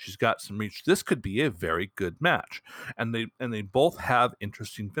shorter. She's got some reach. This could be a very good match, and they both have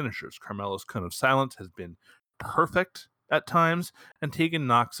interesting finishers. Carmella's Cone of Silence has been perfect at times, and Tegan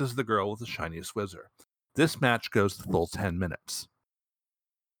Nox is the girl with the shiniest whizzer. This match goes the full 10 minutes,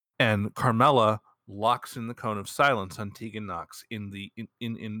 and Carmella locks in the Cone of Silence on Tegan Nox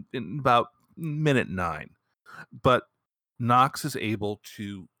in about minute 9, but Nox is able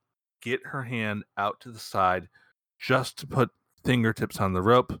to get her hand out to the side just to put fingertips on the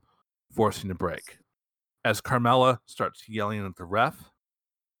rope, forcing a break. As Carmella starts yelling at the ref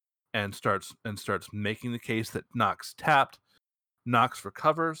and starts making the case that Nox tapped, Nox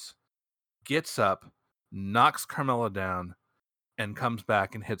recovers, gets up, knocks Carmella down, and comes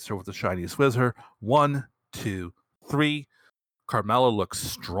back and hits her with the shiniest whizzer. 1, 2, 3. Carmella looks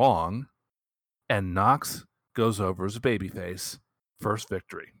strong, and Nox goes over as a babyface. First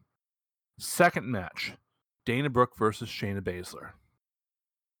victory. Second match, Dana Brooke versus Shayna Baszler.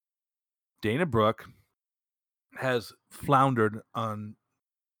 Dana Brooke has floundered on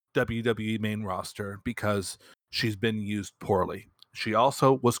WWE main roster because she's been used poorly. She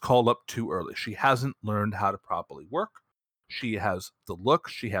also was called up too early. She hasn't learned how to properly work. She has the look.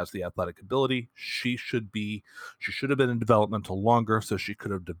 She has the athletic ability. She should have been in developmental longer so she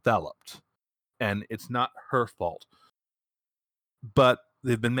could have developed. And it's not her fault. But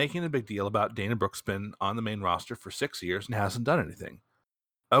they've been making a big deal about Dana Brooke's been on the main roster for 6 years and hasn't done anything.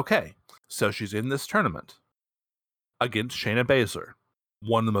 Okay, so she's in this tournament against Shayna Baszler,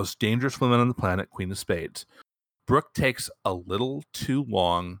 one of the most dangerous women on the planet, Queen of Spades. Brooke takes a little too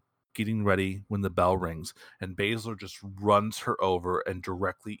long getting ready when the bell rings, and Baszler just runs her over and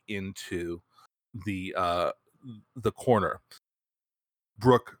directly into the corner.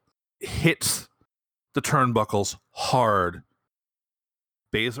 Brooke hits the turnbuckles hard.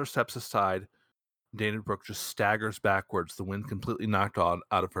 Baszler steps aside. Dana Brooke just staggers backwards, the wind completely knocked out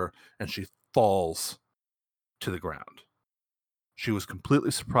of her, and she falls to the ground. She was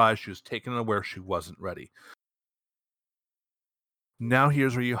completely surprised. She was taken unaware. She wasn't ready. Now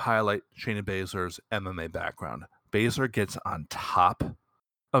here's where you highlight Shayna Baszler's MMA background. Baszler gets on top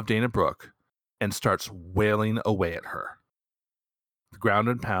of Dana Brooke and starts wailing away at her. The ground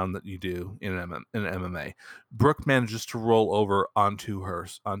and pound that you do in MMA. Brooke manages to roll over onto her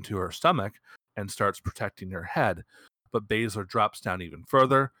stomach and starts protecting her head, but Baszler drops down even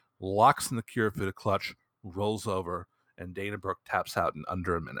further, locks in the Kirifuda clutch, rolls over, and Dana Brooke taps out in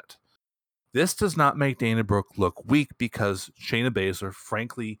under a minute. This does not make Dana Brooke look weak because Shayna Baszler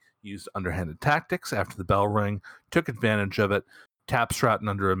frankly used underhanded tactics after the bell rang, took advantage of it, taps her out in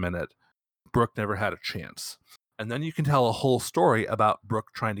under a minute. Brooke never had a chance. And then you can tell a whole story about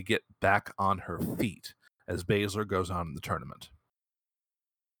Brooke trying to get back on her feet as Baszler goes on in the tournament.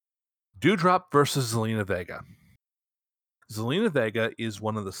 Doudrop versus Zelina Vega. Zelina Vega is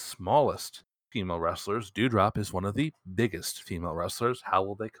one of the smallest female wrestlers. Doudrop is one of the biggest female wrestlers. How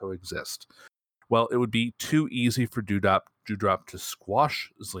will they coexist? Well, it would be too easy for Doudrop to squash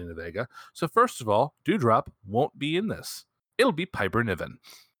Zelina Vega. So first of all, Doudrop won't be in this. It'll be Piper Niven.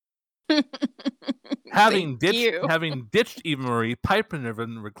 Having ditched Eva Marie, Piper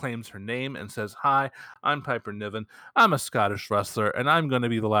Niven reclaims her name and says, "Hi, I'm Piper Niven. I'm a Scottish wrestler, and I'm going to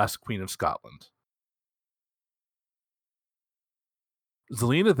be the last Queen of Scotland."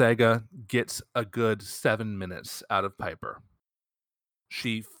 Zelina Vega gets a good 7 minutes out of Piper.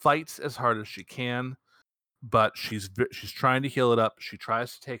 She fights as hard as she can, but she's trying to heal it up. She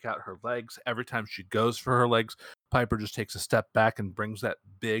tries to take out her legs. Every time she goes for her legs, Piper just takes a step back and brings that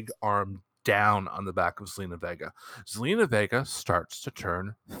big arm down on the back of Zelina Vega. Zelina Vega starts to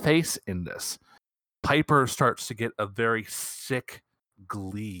turn face in this. Piper starts to get a very sick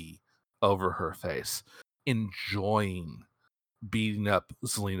glee over her face, enjoying beating up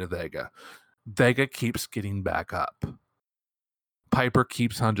Zelina Vega. Vega keeps getting back up. Piper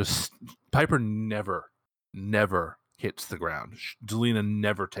never hits the ground. Zelina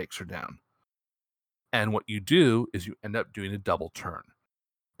never takes her down. And what you do is you end up doing a double turn.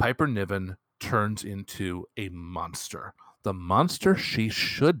 Piper Niven turns into a monster. The monster she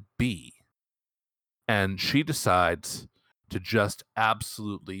should be. And she decides to just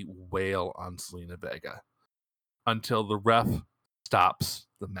absolutely wail on Zelina Vega until the ref stops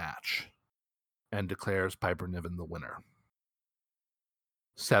the match and declares Piper Niven the winner.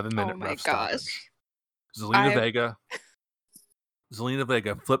 7-minute ref stoppage. Zelina Vega Zelina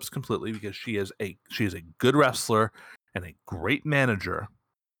Vega flips completely because she is a good wrestler and a great manager.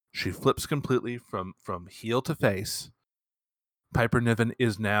 She flips completely from heel to face. Piper Niven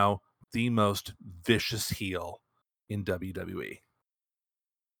is now the most vicious heel in WWE.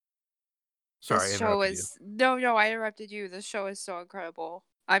 Sorry, This I show interrupted you. is no, I interrupted you. This show is so incredible.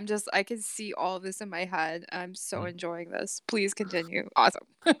 I can see all of this in my head. I'm so enjoying this. Please continue. Awesome.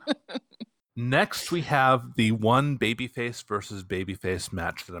 Next, we have the one babyface versus babyface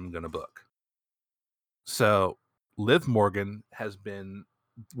match that I'm going to book. So, Liv Morgan has been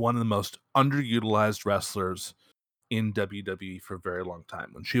one of the most underutilized wrestlers in WWE for a very long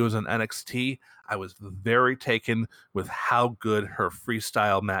time. When she was in NXT, I was very taken with how good her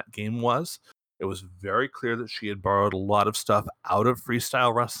freestyle mat game was. It was very clear that she had borrowed a lot of stuff out of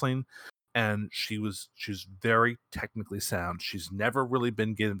freestyle wrestling, and she's very technically sound. She's never really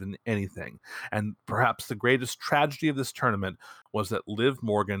been given anything. And perhaps the greatest tragedy of this tournament was that Liv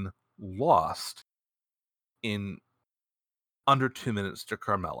Morgan lost in under 2 minutes to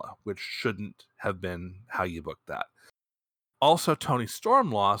Carmella, which shouldn't have been how you booked that. Also, Toni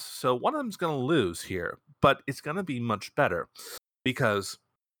Storm lost, so one of them's going to lose here, but it's going to be much better because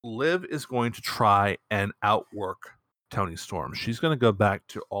Liv is going to try and outwork Toni Storm. She's going to go back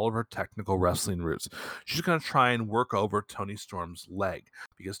to all of her technical wrestling roots. She's going to try and work over Toni Storm's leg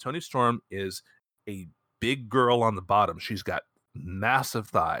because Toni Storm is a big girl on the bottom. She's got massive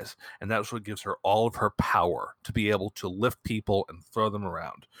thighs, and that's what gives her all of her power to be able to lift people and throw them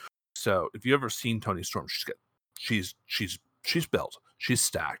around. So, if you've ever seen Toni Storm, she's built, she's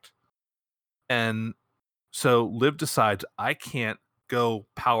stacked. And so Liv decides, I can't go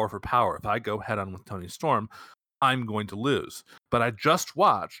power for power. If I go head on with Toni Storm, I'm going to lose. But I just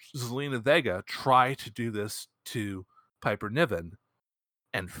watched Zelina Vega try to do this to Piper Niven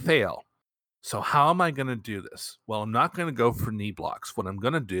and fail. So how am I going to do this? Well, I'm not going to go for knee blocks. What I'm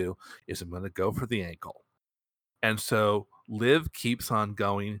going to do is I'm going to go for the ankle. And so Liv keeps on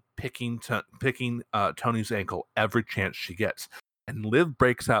going, picking Toni's ankle every chance she gets. And Liv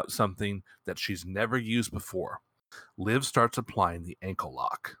breaks out something that she's never used before. Liv starts applying the ankle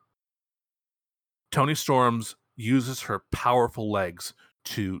lock. Toni Storms uses her powerful legs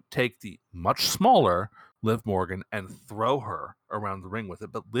to take the much smaller Liv Morgan and throw her around the ring with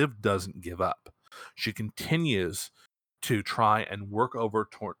it, but Liv doesn't give up. She continues to try and work over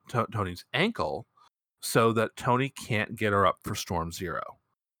Toni's ankle so that Toni can't get her up for Storm Zero.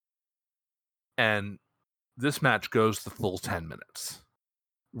 And this match goes the full 10 minutes,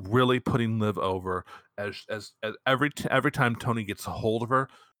 really putting Liv over. As every time Toni gets a hold of her,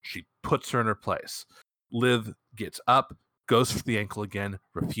 she puts her in her place. Liv gets up, goes for the ankle again,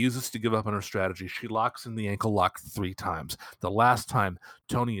 refuses to give up on her strategy. She locks in the ankle lock 3 times. The last time,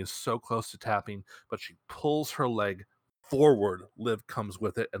 Toni is so close to tapping, but she pulls her leg forward. Liv comes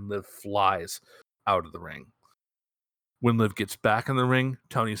with it, and Liv flies out of the ring. When Liv gets back in the ring,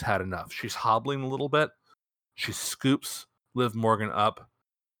 Toni's had enough. She's hobbling a little bit. She scoops Liv Morgan up,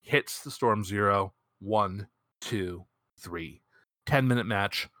 hits the Storm Zero. 1, 2, 3. 10-minute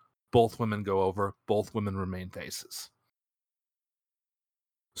match. Both women go over. Both women remain faces.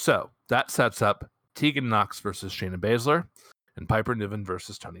 So that sets up Tegan Nox versus Shayna Baszler and Piper Niven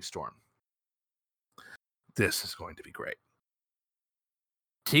versus Toni Storm. This is going to be great.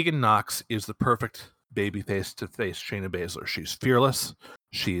 Tegan Nox is the perfect babyface to face Shayna Baszler. She's fearless.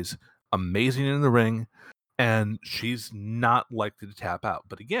 She's amazing in the ring. And she's not likely to tap out.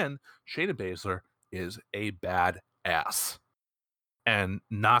 But again, Shayna Baszler is a bad ass. And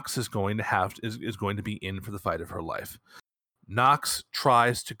Nox is going to be in for the fight of her life. Nox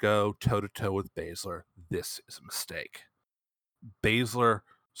tries to go toe-to-toe with Baszler. This is a mistake. Baszler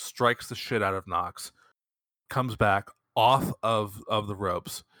strikes the shit out of Nox, comes back off of the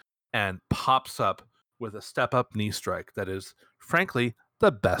ropes, and pops up with a step-up knee strike that is, frankly,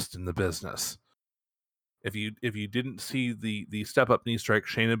 the best in the business. If you didn't see the step-up knee strike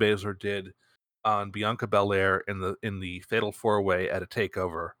Shayna Baszler did on Bianca Belair in the Fatal 4-Way at a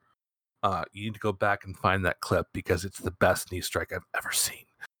takeover, you need to go back and find that clip because it's the best knee strike I've ever seen.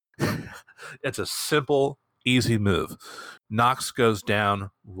 It's a simple, easy move. Nox goes down,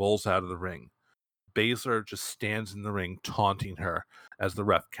 rolls out of the ring. Baszler just stands in the ring taunting her as the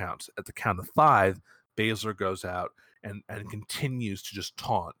ref counts. At the count of 5, Baszler goes out and continues to just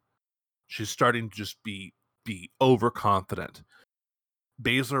taunt. She's starting to just be overconfident.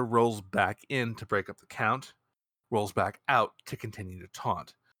 Baszler rolls back in to break up the count, rolls back out to continue to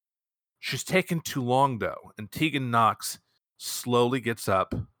taunt. She's taken too long, though, and Tegan Nox slowly gets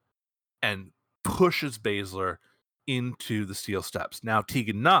up and pushes Baszler into the steel steps. Now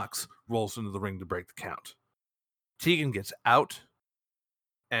Tegan Nox rolls into the ring to break the count. Tegan gets out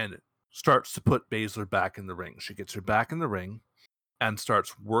and starts to put Baszler back in the ring. She gets her back in the ring and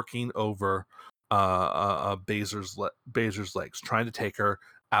starts working over Baszler's legs, trying to take her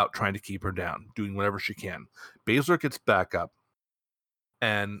out, trying to keep her down, doing whatever she can. Baszler gets back up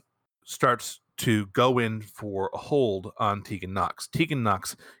and starts to go in for a hold on Tegan Nox. Tegan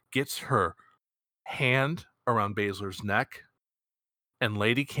Nox gets her hand around Baszler's neck, and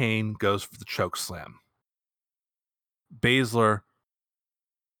Lady Kane goes for the choke slam. Baszler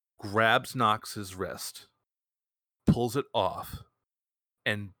grabs Nox's wrist, pulls it off,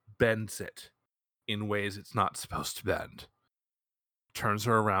 and bends it in ways it's not supposed to bend. Turns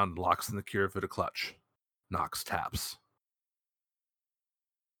her around, locks in the Kirifuda clutch. Nox taps.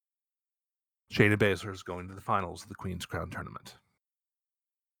 Shayna Baszler is going to the finals of the Queen's Crown tournament.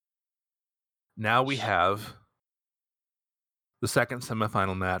 Now we have the second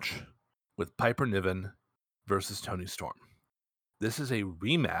semifinal match with Piper Niven versus Toni Storm. This is a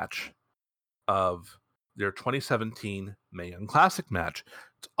rematch of their 2017 Mae Young Classic match.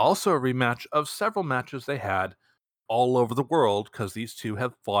 It's also a rematch of several matches they had all over the world, because these two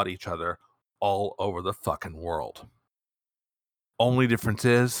have fought each other all over the fucking world. Only difference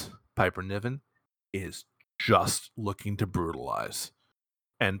is Piper Niven is just looking to brutalize.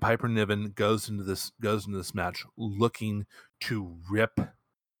 And Piper Niven goes into this match looking to rip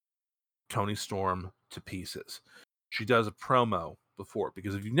Toni Storm to pieces. She does a promo before,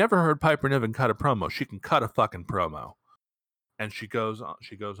 because if you've never heard Piper Niven cut a promo, she can cut a fucking promo. And she goes on.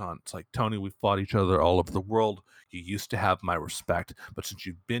 It's like, Toni, we fought each other all over the world. You used to have my respect, but since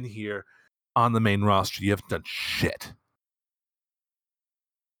you've been here on the main roster, you haven't done shit.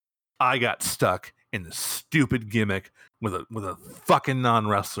 I got stuck in this stupid gimmick with a fucking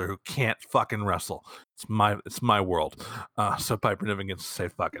non-wrestler who can't fucking wrestle. It's my world. So Piper Niven gets to say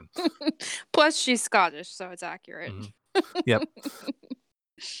fucking. Plus, she's Scottish, so it's accurate. Mm-hmm. Yep.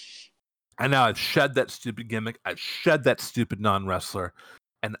 And now I've shed that stupid gimmick. I've shed that stupid non-wrestler,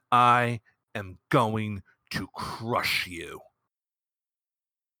 and I am going to crush you.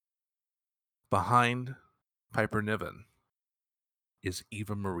 Behind Piper Niven is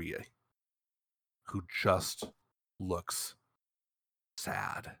Eva Marie, who just looks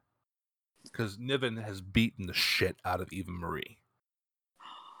sad, because Niven has beaten the shit out of Eva Marie.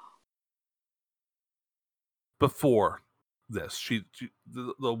 Before this,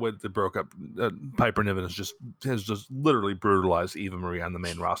 the way they broke up, Piper Niven has just literally brutalized Eva Marie on the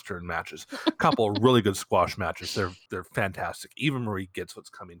main roster in matches. A couple of really good squash matches. They're fantastic. Eva Marie gets what's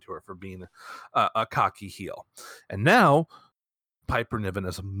coming to her for being a cocky heel, and now Piper Niven,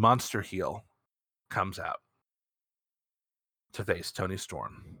 as a monster heel, comes out to face Toni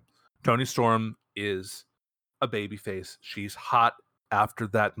Storm. Toni Storm is a babyface. She's hot after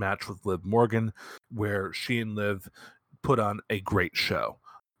that match with Liv Morgan, where she and Liv put on a great show.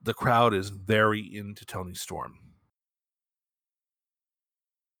 The crowd is very into Toni Storm.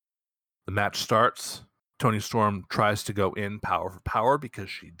 The match starts. Toni Storm tries to go in power for power, because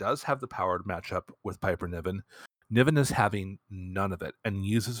she does have the power to match up with Piper Niven. Niven is having none of it and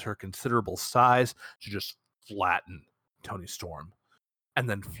uses her considerable size to just flatten Toni Storm, and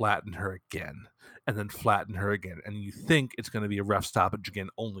then flatten her again, and then flatten her again. And you think it's going to be a ref stoppage again,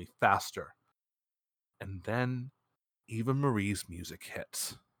 only faster. And then Eva Marie's music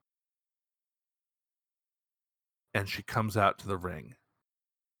hits, and she comes out to the ring.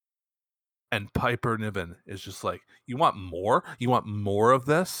 And Piper Niven is just like, you want more? You want more of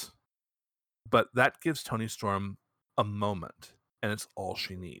this? But that gives Toni Storm a moment, and it's all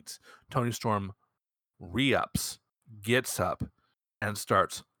she needs. Toni Storm re-ups, gets up, and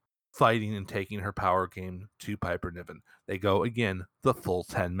starts fighting and taking her power game to Piper Niven. They go again the full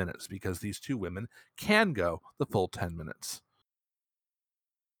 10 minutes, because these two women can go the full 10 minutes.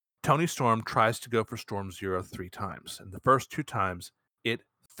 Toni Storm tries to go for Storm Zero 3 times, and the first 2 times it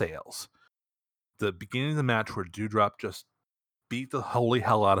fails. The beginning of the match, where Doudrop just beat the holy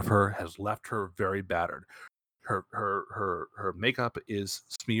hell out of her, has left her very battered. Her makeup is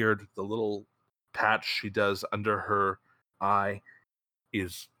smeared. The little patch she does under her eye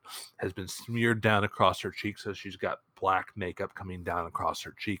has been smeared down across her cheek, so she's got black makeup coming down across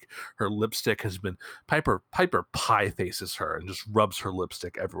her cheek. Her lipstick has been Piper pie faces her and just rubs her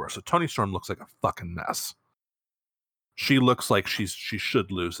lipstick everywhere. So Toni Storm looks like a fucking mess. She looks like she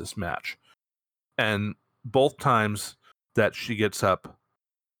should lose this match. And both times that she gets up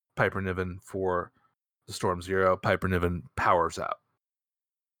Piper Niven for the Storm Zero, Piper Niven powers out.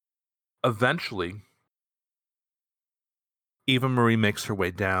 Eventually, Eva Marie makes her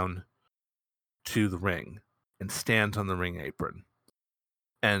way down to the ring and stands on the ring apron.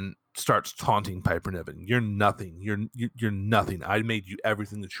 And starts taunting Piper Niven. You're nothing. You're nothing. I made you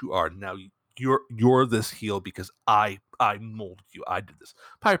everything that you are. Now you're this heel because I molded you. I did this.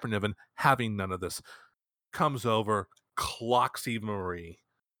 Piper Niven, having none of this, comes over, clocks Eva Marie.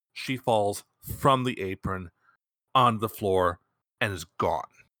 She falls from the apron on the floor and is gone.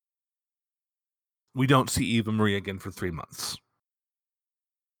 We don't see Eva Marie again for 3 months.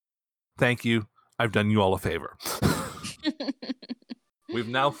 Thank you. I've done you all a favor. We've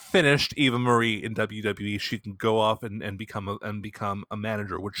now finished Eva Marie in WWE. She can go off and become a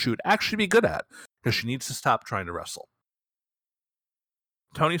manager, which she would actually be good at because she needs to stop trying to wrestle.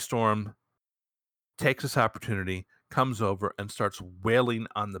 Toni Storm takes this opportunity, comes over and starts wailing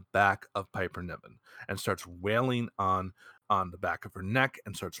on the back of Piper Niven and starts wailing on the back of her neck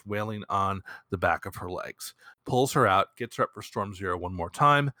and starts wailing on the back of her legs. Pulls her out, gets her up for Storm Zero one more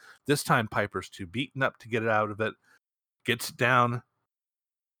time. This time Piper's too beaten up to get it out of it. Gets it down.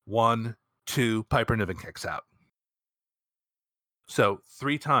 1, 2, Piper Niven kicks out. So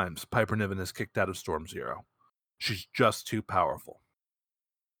 3 times Piper Niven is kicked out of Storm Zero. She's just too powerful.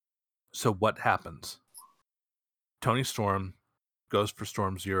 So what happens? Toni Storm goes for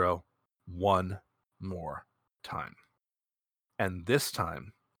Storm Zero one more time. And this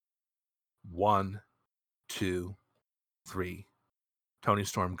time, 1, 2, 3, Toni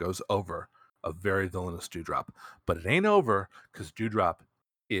Storm goes over a very villainous Doudrop. But it ain't over because Doudrop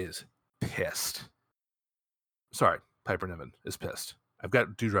is pissed. Sorry, Piper Niven is pissed. I've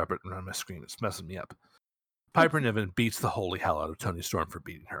got Doudrop written on my screen. It's messing me up. Piper Niven beats the holy hell out of Toni Storm for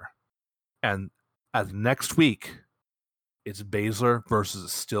beating her. And as next week, it's Baszler versus a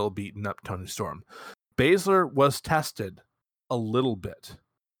still beaten up Toni Storm. Baszler was tested a little bit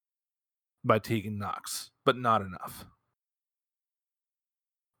by Tegan Nox, but not enough.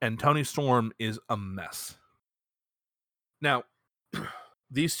 And Toni Storm is a mess. Now,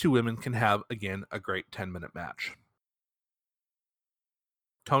 these two women can have, again, a great 10-minute match.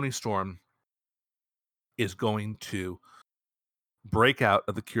 Toni Storm is going to break out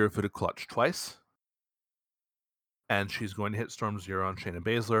of the Kirifuda clutch twice. And she's going to hit Storm Zero on Shayna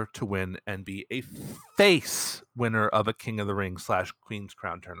Baszler to win and be a face winner of a King of the Ring / Queen's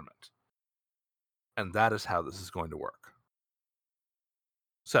Crown tournament. And that is how this is going to work.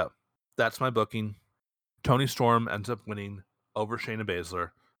 So, that's my booking. Toni Storm ends up winning over Shayna Baszler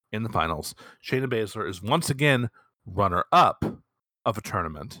in the finals. Shayna Baszler is once again runner-up of a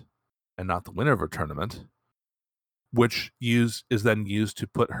tournament and not the winner of a tournament, which is then used to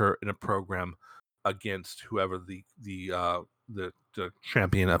put her in a program against whoever the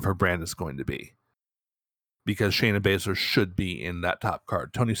champion of her brand is going to be. Because Shayna Baszler should be in that top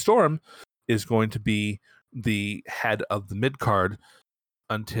card. Toni Storm is going to be the head of the mid card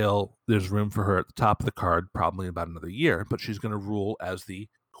until there's room for her at the top of the card, probably about another year. But she's going to rule as the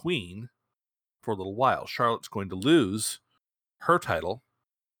queen for a little while. Charlotte's going to lose her title.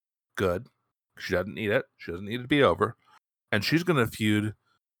 Good. She doesn't need it. She doesn't need it to be over. And she's going to feud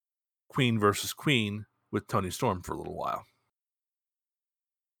Queen versus Queen with Toni Storm for a little while.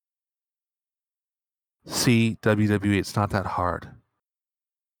 See, WWE, it's not that hard.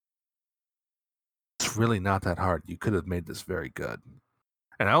 It's really not that hard. You could have made this very good.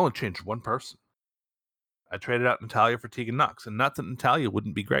 And I only changed one person. I traded out Natalya for Tegan Nox. And not that Natalya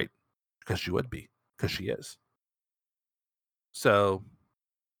wouldn't be great, because she would be, because she is. So,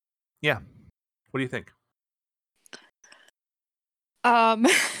 yeah. What do you think?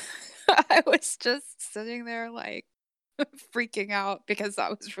 I was just sitting there like freaking out because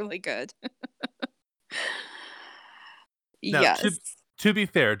that was really good. Now, yes. To be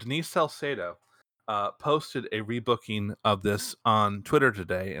fair, Denise Salcedo posted a rebooking of this on Twitter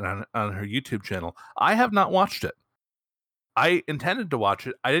today and on her YouTube channel. I have not watched it. I intended to watch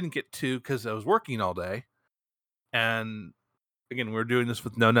it. I didn't get to because I was working all day. And again, we're doing this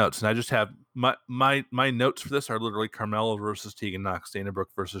with no notes. And I just have my notes for this are literally Carmella versus Tegan Nox, Dana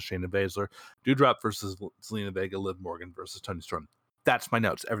Brooke versus Shayna Baszler, Doudrop versus Zelina Vega, Liv Morgan versus Toni Storm. That's my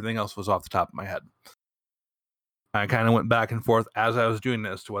notes. Everything else was off the top of my head. I kind of went back and forth as I was doing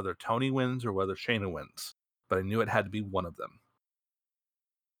this to whether Toni wins or whether Shayna wins. But I knew it had to be one of them.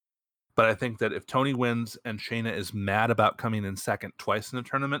 But I think that if Toni wins and Shayna is mad about coming in second twice in the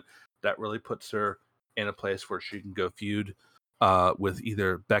tournament, that really puts her in a place where she can go feud with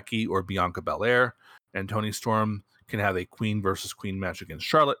either Becky or Bianca Belair. And Toni Storm can have a Queen versus Queen match against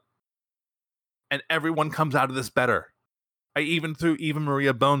Charlotte. And everyone comes out of this better. I even threw Eva Marie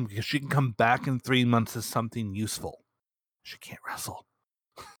a bone because she can come back in 3 months as something useful. She can't wrestle.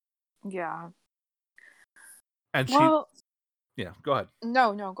 Yeah. And well, yeah, go ahead.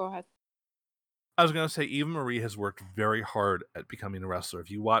 No, go ahead. I was gonna say Eva Marie has worked very hard at becoming a wrestler. If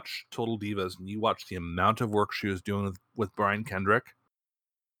you watch Total Divas and you watch the amount of work she was doing with Brian Kendrick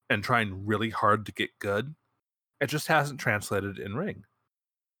and trying really hard to get good, it just hasn't translated in ring.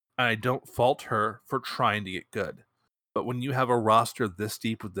 And I don't fault her for trying to get good. But when you have a roster this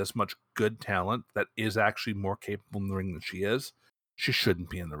deep with this much good talent that is actually more capable in the ring than she is, she shouldn't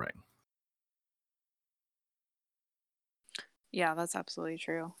be in the ring. Yeah, that's absolutely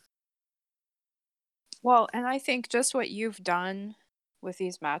true. Well, and I think just what you've done with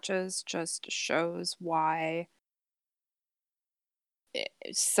these matches just shows why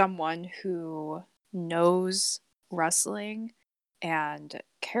someone who knows wrestling and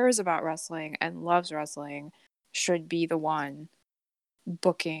cares about wrestling and loves wrestling should be the one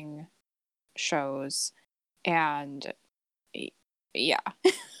booking shows. And yeah.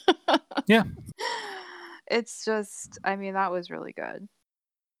 Yeah. It's just, I mean, that was really good.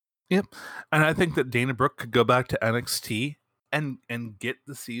 Yep. And I think that Dana Brooke could go back to NXT and get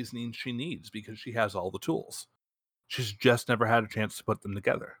the seasoning she needs because she has all the tools. She's just never had a chance to put them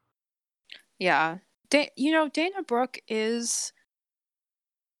together. Yeah. Dana Brooke is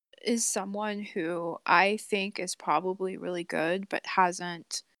someone who I think is probably really good, but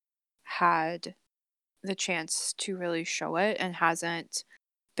hasn't had the chance to really show it and hasn't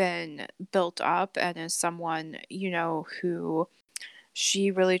been built up, and is someone, who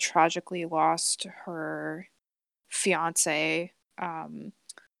she really tragically lost her fiance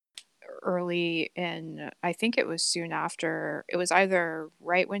early in, I think it was soon after, it was either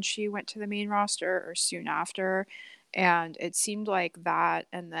right when she went to the main roster or soon after. And it seemed like that,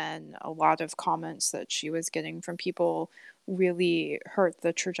 and then a lot of comments that she was getting from people really hurt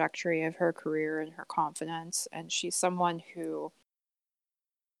the trajectory of her career and her confidence. And she's someone who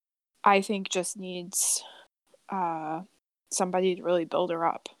I think just needs somebody to really build her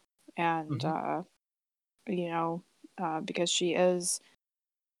up. And, because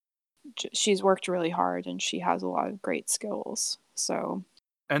she's worked really hard and she has a lot of great skills. So,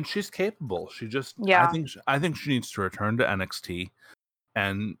 and she's capable. She just, yeah, I think she needs to return to NXT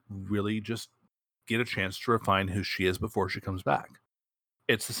and really just get a chance to refine who she is before she comes back.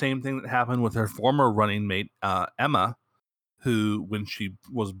 It's the same thing that happened with her former running mate, Emma, who, when she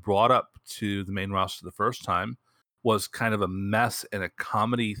was brought up to the main roster the first time, was kind of a mess and a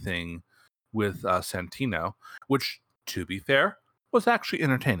comedy thing with Santino, which, to be fair, was actually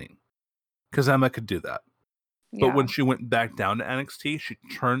entertaining because Emma could do that. But yeah, when she went back down to NXT, she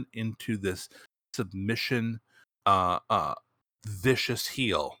turned into this submission, vicious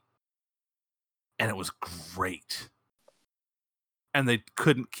heel, and it was great. And they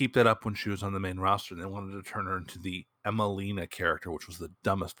couldn't keep that up when she was on the main roster. They wanted to turn her into the Emelina character, which was the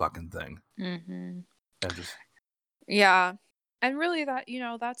dumbest fucking thing. mm-hmm. And just, Yeah. And really,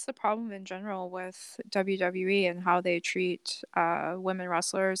 that's the problem in general with WWE and how they treat women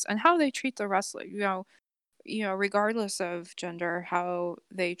wrestlers and how they treat the wrestler. Regardless of gender, how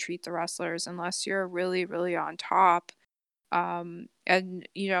they treat the wrestlers, unless you're really, really on top. And trying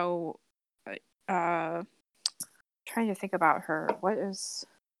to think about her. What is?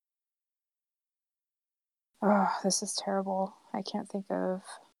 Oh, this is terrible. I can't think of.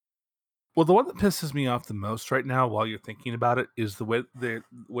 well, the one that pisses me off the most right now, while you're thinking about it, is the way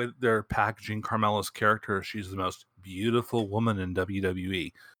they're packaging Carmella's character. She's the most beautiful woman in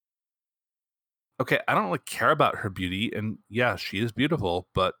WWE. Okay, I don't really care about her beauty, and yeah, she is beautiful,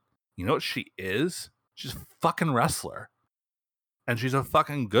 but you know what she is? She's a fucking wrestler. And she's a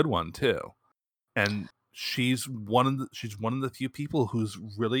fucking good one too. And she's one of the few people who's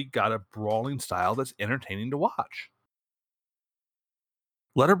really got a brawling style that's entertaining to watch.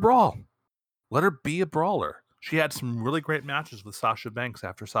 Let her brawl. Let her be a brawler. She had some really great matches with Sasha Banks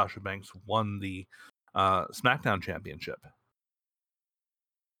after Sasha Banks won the SmackDown Championship.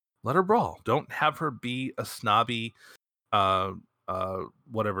 Let her brawl. Don't have her be a snobby,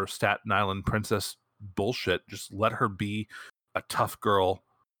 whatever Staten Island princess bullshit. Just let her be a tough girl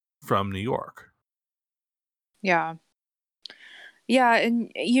from New York. Yeah. Yeah,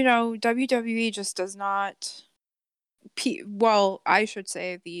 and WWE just does not. Well, I should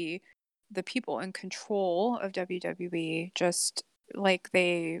say the people in control of WWE just like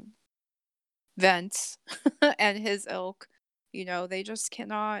Vince and his ilk, they just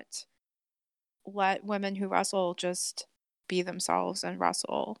cannot let women who wrestle just be themselves and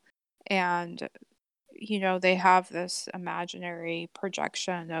wrestle. And they have this imaginary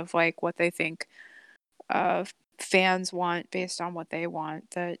projection of like what they think fans want based on what they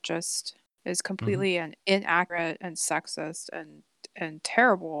want that just is Mm-hmm. completely inaccurate and sexist and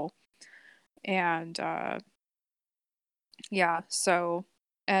terrible. And yeah, so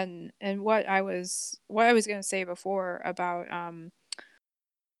And what I was going to say before about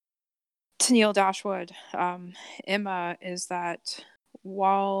Tennille Dashwood, Emma, is that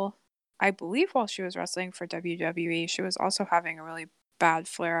while I believe while she was wrestling for WWE, she was also having a really bad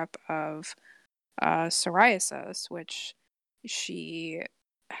flare up of psoriasis, which she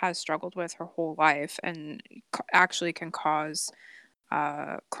has struggled with her whole life and actually can cause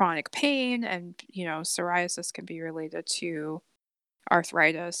chronic pain. And, psoriasis can be related to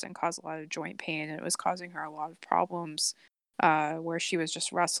arthritis and cause a lot of joint pain. And it was causing her a lot of problems where she was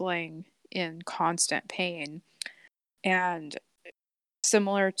just wrestling in constant pain. And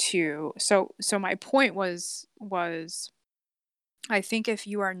similar to, so my point was I think if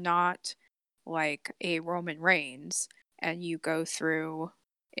you are not like a Roman Reigns and you go through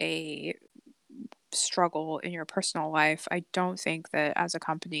a struggle in your personal life, I don't think that as a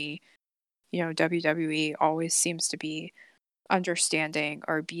company, WWE always seems to be understanding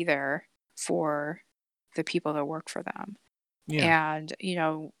or be there for the people that work for them. Yeah. And,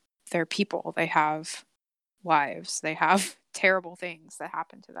 they're people, they have lives, they have terrible things that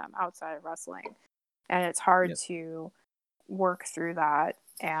happen to them outside of wrestling. And it's hard Yep. to work through that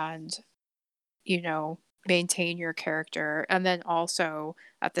and, maintain your character. And then also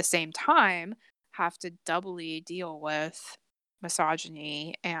at the same time, have to doubly deal with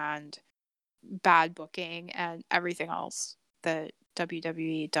misogyny and bad booking and everything else that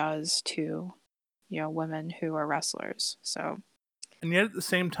WWE does to, women who are wrestlers. So, And yet at the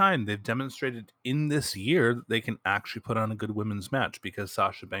same time, they've demonstrated in this year that they can actually put on a good women's match, because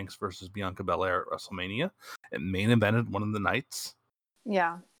Sasha Banks versus Bianca Belair at WrestleMania, it main evented one of the nights,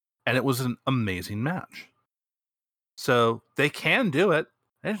 yeah. and it was an amazing match. So they can do it.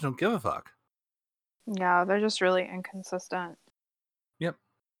 They just don't give a fuck. Yeah, they're just really inconsistent. Yep.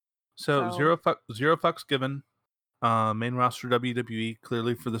 So zero fucks given. Main roster WWE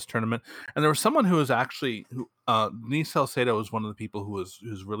clearly for this tournament, and there was someone who was actually Denise Salcedo was one of the people who's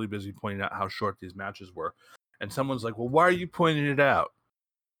really busy pointing out how short these matches were, and someone's like, "Well, why are you pointing it out?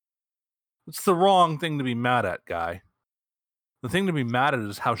 It's the wrong thing to be mad at, guy. The thing to be mad at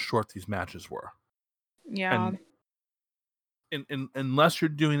is how short these matches were, Yeah. and unless you're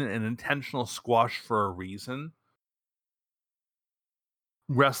doing an intentional squash for a reason."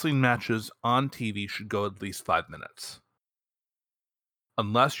 Wrestling matches on TV should go at least 5 minutes.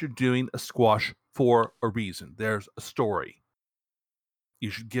 Unless you're doing a squash for a reason, there's a story. You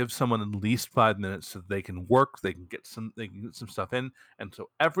should give someone at least 5 minutes so they can work, they can get some stuff in, and so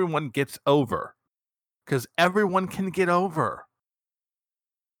everyone gets over. Because everyone can get over.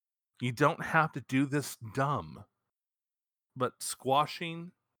 You don't have to do this dumb. But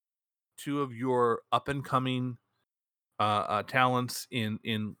squashing two of your up and coming talents in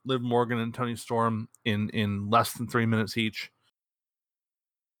Liv Morgan and Toni Storm in less than 3 minutes each,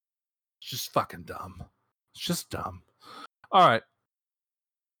 it's just fucking dumb. It's just dumb. All right.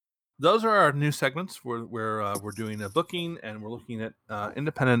 Those are our new segments. We're doing a booking, and we're looking at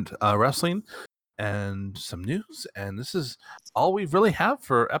independent wrestling and some news. And this is all we really have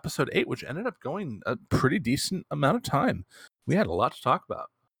for episode 8, which ended up going a pretty decent amount of time. We had a lot to talk about.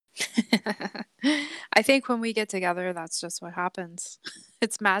 I think when we get together, that's just what happens.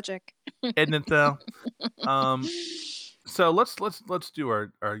 It's magic. Isn't it though? So let's do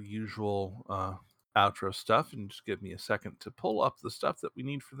our usual outro stuff, and just give me a second to pull up the stuff that we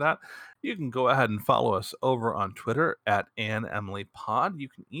need for that. You can go ahead and follow us over on Twitter at AnnEmilyPod. You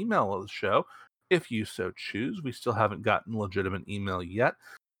can email the show if you so choose. We still haven't gotten legitimate email yet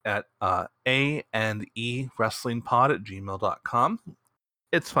at AandEWrestlingPod@gmail.com.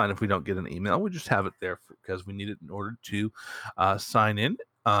 It's fine if we don't get an email. We just have it there because we need it in order to sign in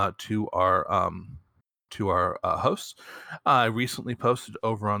to our hosts. I recently posted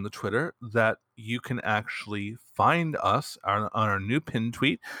over on the Twitter that you can actually find us on our new pinned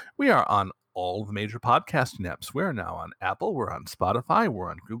tweet. We are on all the major podcasting apps. We're now on Apple, we're on Spotify,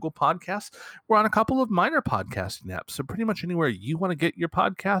 we're on Google Podcasts, we're on a couple of minor podcasting apps. So pretty much anywhere you want to get your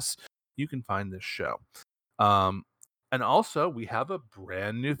podcasts, you can find this show. And also, we have a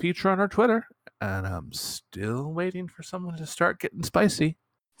brand new feature on our Twitter, and I'm still waiting for someone to start getting spicy.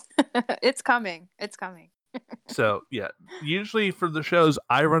 It's coming. It's coming. So, yeah, usually for the shows,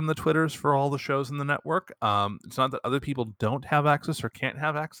 I run the Twitters for all the shows in the network. It's not that other people don't have access or can't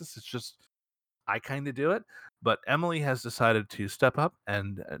have access. It's just I kind of do it. But Emily has decided to step up,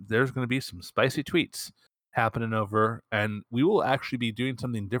 and there's going to be some spicy tweets happening over, and we will actually be doing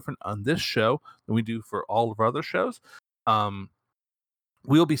something different on this show than we do for all of our other shows.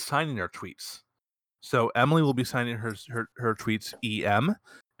 We'll be signing our tweets. So Emily will be signing her tweets EM,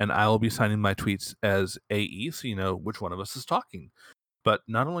 and I will be signing my tweets as AE, so you know which one of us is talking. But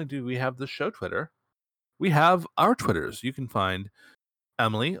not only do we have the show Twitter, we have our Twitters. You can find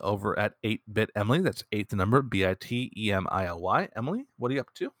Emily over at 8-Bit Emily. That's 8 the number, BITEMILY. Emily, what are you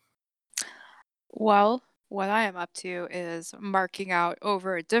up to? Well, what I am up to is marking out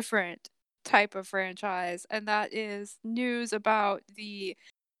over a different type of franchise, and that is news about the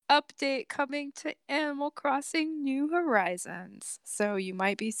update coming to Animal Crossing New Horizons. So you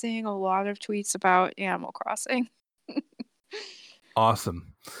might be seeing a lot of tweets about Animal Crossing.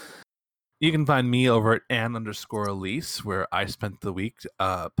 Awesome. You can find me over at Ann_Elise, where I spent the week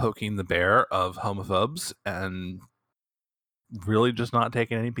poking the bear of homophobes and really just not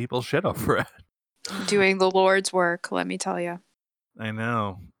taking any people's shit over it. Doing the Lord's work, let me tell you. I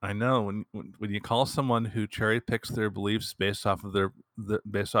know. When you call someone who cherry picks their beliefs based off of their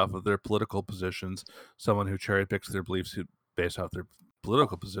political positions, someone who cherry picks their beliefs based off their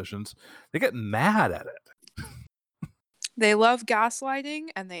political positions, they get mad at it. They love gaslighting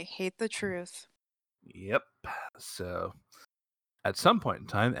and they hate the truth. Yep. So at some point in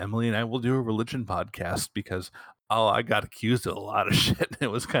time, Emily and I will do a religion podcast because I got accused of a lot of shit. And it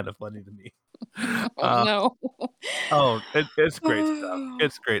was kind of funny to me. No. It's great stuff.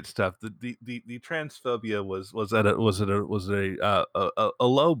 It's great stuff. The transphobia was at a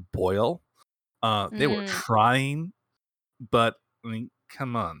low boil. They were trying, but I mean,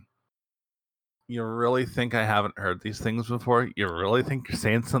 come on. You really think I haven't heard these things before? You really think you're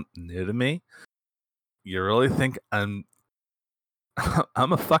saying something new to me? You really think I'm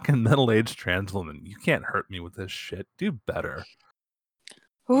a fucking middle-aged trans woman? You can't hurt me with this shit. Do better.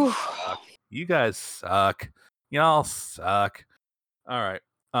 You guys suck. Y'all suck. All right.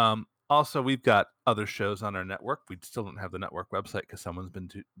 Also, we've got other shows on our network. We still don't have the network website because someone's been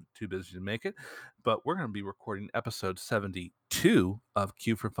too busy to make it. But we're going to be recording episode 72 of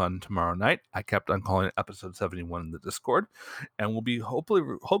Q for Fun tomorrow night. I kept on calling it episode 71 in the Discord. And we'll be hopefully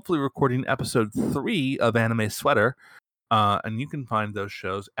recording episode 3 of Anime Sweater. And you can find those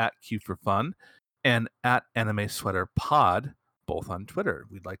shows at Q for Fun and at Anime Sweater Pod, both on Twitter.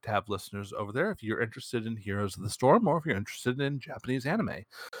 We'd like to have listeners over there if you're interested in Heroes of the Storm or if you're interested in Japanese anime.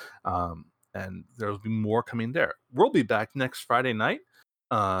 And there'll be more coming there. We'll be back next Friday night,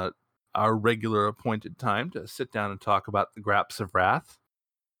 our regular appointed time, to sit down and talk about the Graps of Wrath.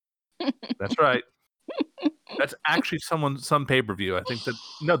 That's right. That's actually some pay-per-view. I think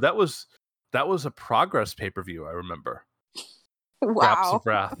that was a Progress pay-per-view, I remember. Wow. Graps of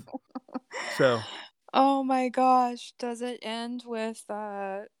Wrath. So oh my gosh, does it end with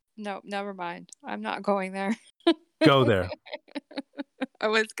no, never mind. I'm not going there. Go there. I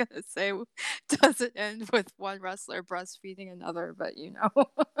was gonna say, does it end with one wrestler breastfeeding another, but you know.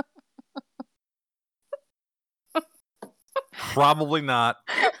 Probably not.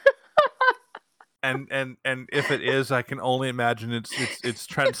 And if it is, I can only imagine it's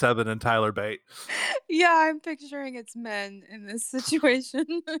Trent Seven and Tyler Bate. Yeah, I'm picturing it's men in this situation.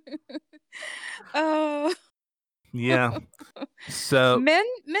 Oh. Yeah. So men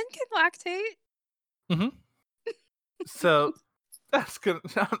can lactate. Mm-hmm. So that's gonna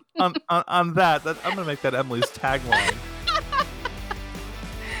on that. I'm gonna make that Emily's tagline.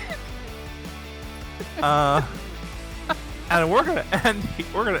 And we're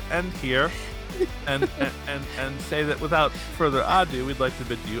gonna end here. And say that without further ado, we'd like to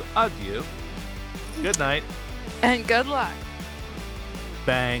bid you adieu. Good night. And good luck.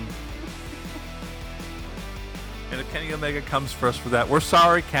 Bang. And if Kenny Omega comes for us for that, we're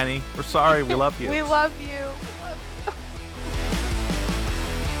sorry, Kenny. We're sorry. We love you. We love you.